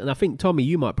on this, and I think, Tommy,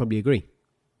 you might probably agree.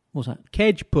 What's that?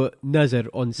 Kedge put Nazar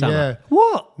on summer. Yeah.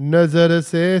 What? Nazar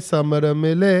se samara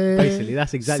mile. Basically,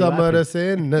 that's exactly what Samara happened.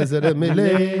 se nazar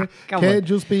mile. Come on.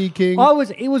 Kedge speaking.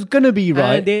 It was going to be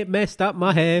right. And it messed up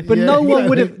my hair. But Yeah, no one yeah.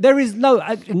 would have. There is no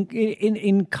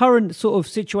in current sort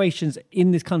of situations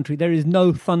in this country. There is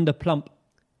no thunder plump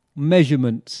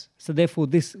measurements. So therefore,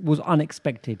 this was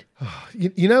unexpected.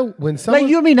 You know when someone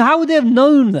Like you mean? How would they have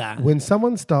known that? when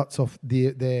someone starts off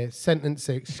their sentence,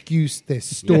 their excuse, their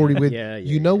story with, Yeah,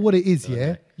 you know what it is,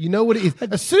 yeah? You know what it is.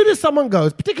 As soon as someone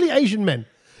goes, particularly Asian men,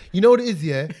 you know what it is,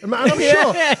 yeah? And I'm sure, I'm you know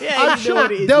what it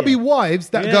sure is, there'll yeah. be wives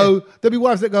that Yeah. go,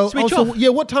 oh, Switch so, off. yeah,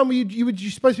 what time were you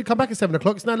supposed to come back at 7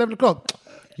 o'clock? It's now 11 o'clock.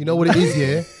 You know what it is,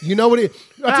 yeah? You know what it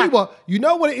I tell you what, you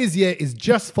know what it is, yeah? Is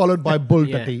just followed by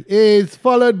Bultaki. Is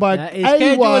followed by That is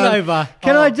scheduled A1. over.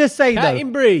 Can I just say Cat though,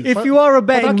 in breeze. if you are a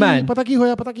betting man, Pataki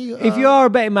hoya, pataki, if you are a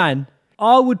betting man,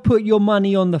 I would put your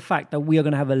money on the fact that we are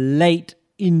going to have a late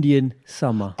Indian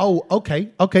summer. Oh, okay.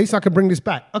 Okay, so I can bring this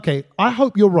back. Okay, I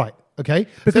hope you're right. Okay?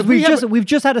 Because So we've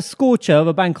just had a scorcher of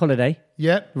a bank holiday,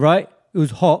 Yeah, right? It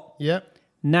was hot. yeah.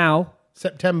 Now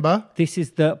September. this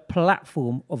is the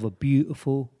platform of a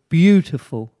beautiful,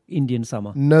 beautiful Indian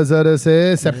summer. Nazar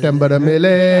se September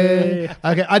mile.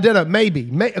 Okay, I don't know.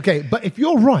 Maybe. Okay, but if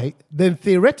you're right, then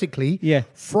theoretically, Yeah.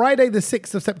 Friday the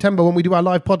 6th of September, when we do our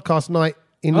live podcast night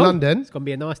in London, It's going to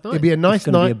be a nice night. it'll be a nice It's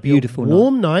gonna night, be a beautiful be a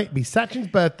warm night. Be Sachin's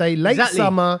birthday, late Exactly.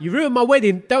 summer. You ruined my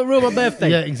wedding. Don't ruin my birthday.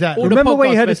 Yeah, exactly. Or the Remember where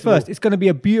you podcast heard us festival. first. It's going to be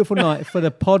a beautiful night for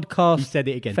the podcast You said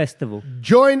it again. festival.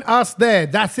 Join us there.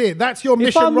 That's it. That's your If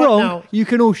mission I'm right wrong, now. you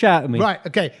can all shout at me. Right,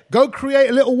 okay. Go create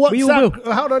a little We all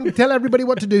WhatsApp. Hold on, tell everybody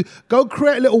what to do. Go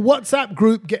create a little WhatsApp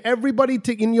group. Get everybody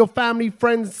in your family,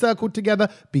 friends circle together.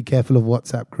 Be careful of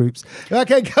WhatsApp groups.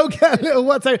 Okay, go get a little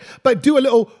WhatsApp, but do a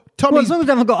little Well, Tommy's. as long as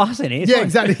they haven't got us in it. It's Yeah, fine.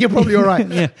 exactly. You're probably all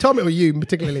right. Tommy, or you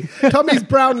particularly. Tommy's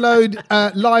Brownload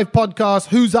live podcast.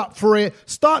 Who's up for it?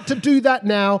 Start to do that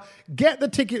now. Get the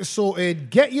tickets sorted.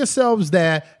 Get yourselves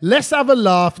there. Let's have a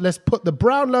laugh. Let's put the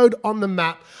Brownload on the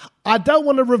map. I don't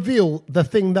want to reveal the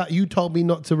thing that you told me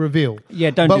not to reveal. Yeah,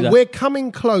 don't but do that. we're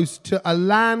coming close to a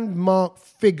landmark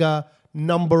figure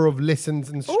number of listens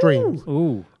and streams.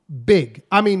 Ooh. Big.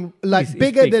 I mean, like It's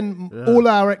bigger big. than all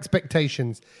our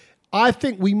expectations. I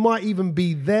think we might even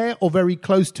be there or very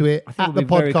close to it at we'll the be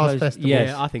very podcast close. festival. Yes.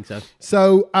 Yeah, I think so.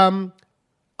 So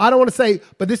I don't want to say,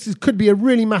 but could be a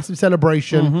really massive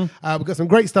celebration. We've got some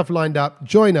great stuff lined up.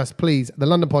 Join us, please, at the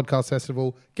London Podcast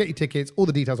Festival. Get your tickets, all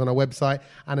the details on our website.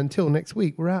 And until next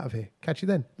week, we're out of here. Catch you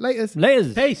then. Laters.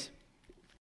 Laters. Peace.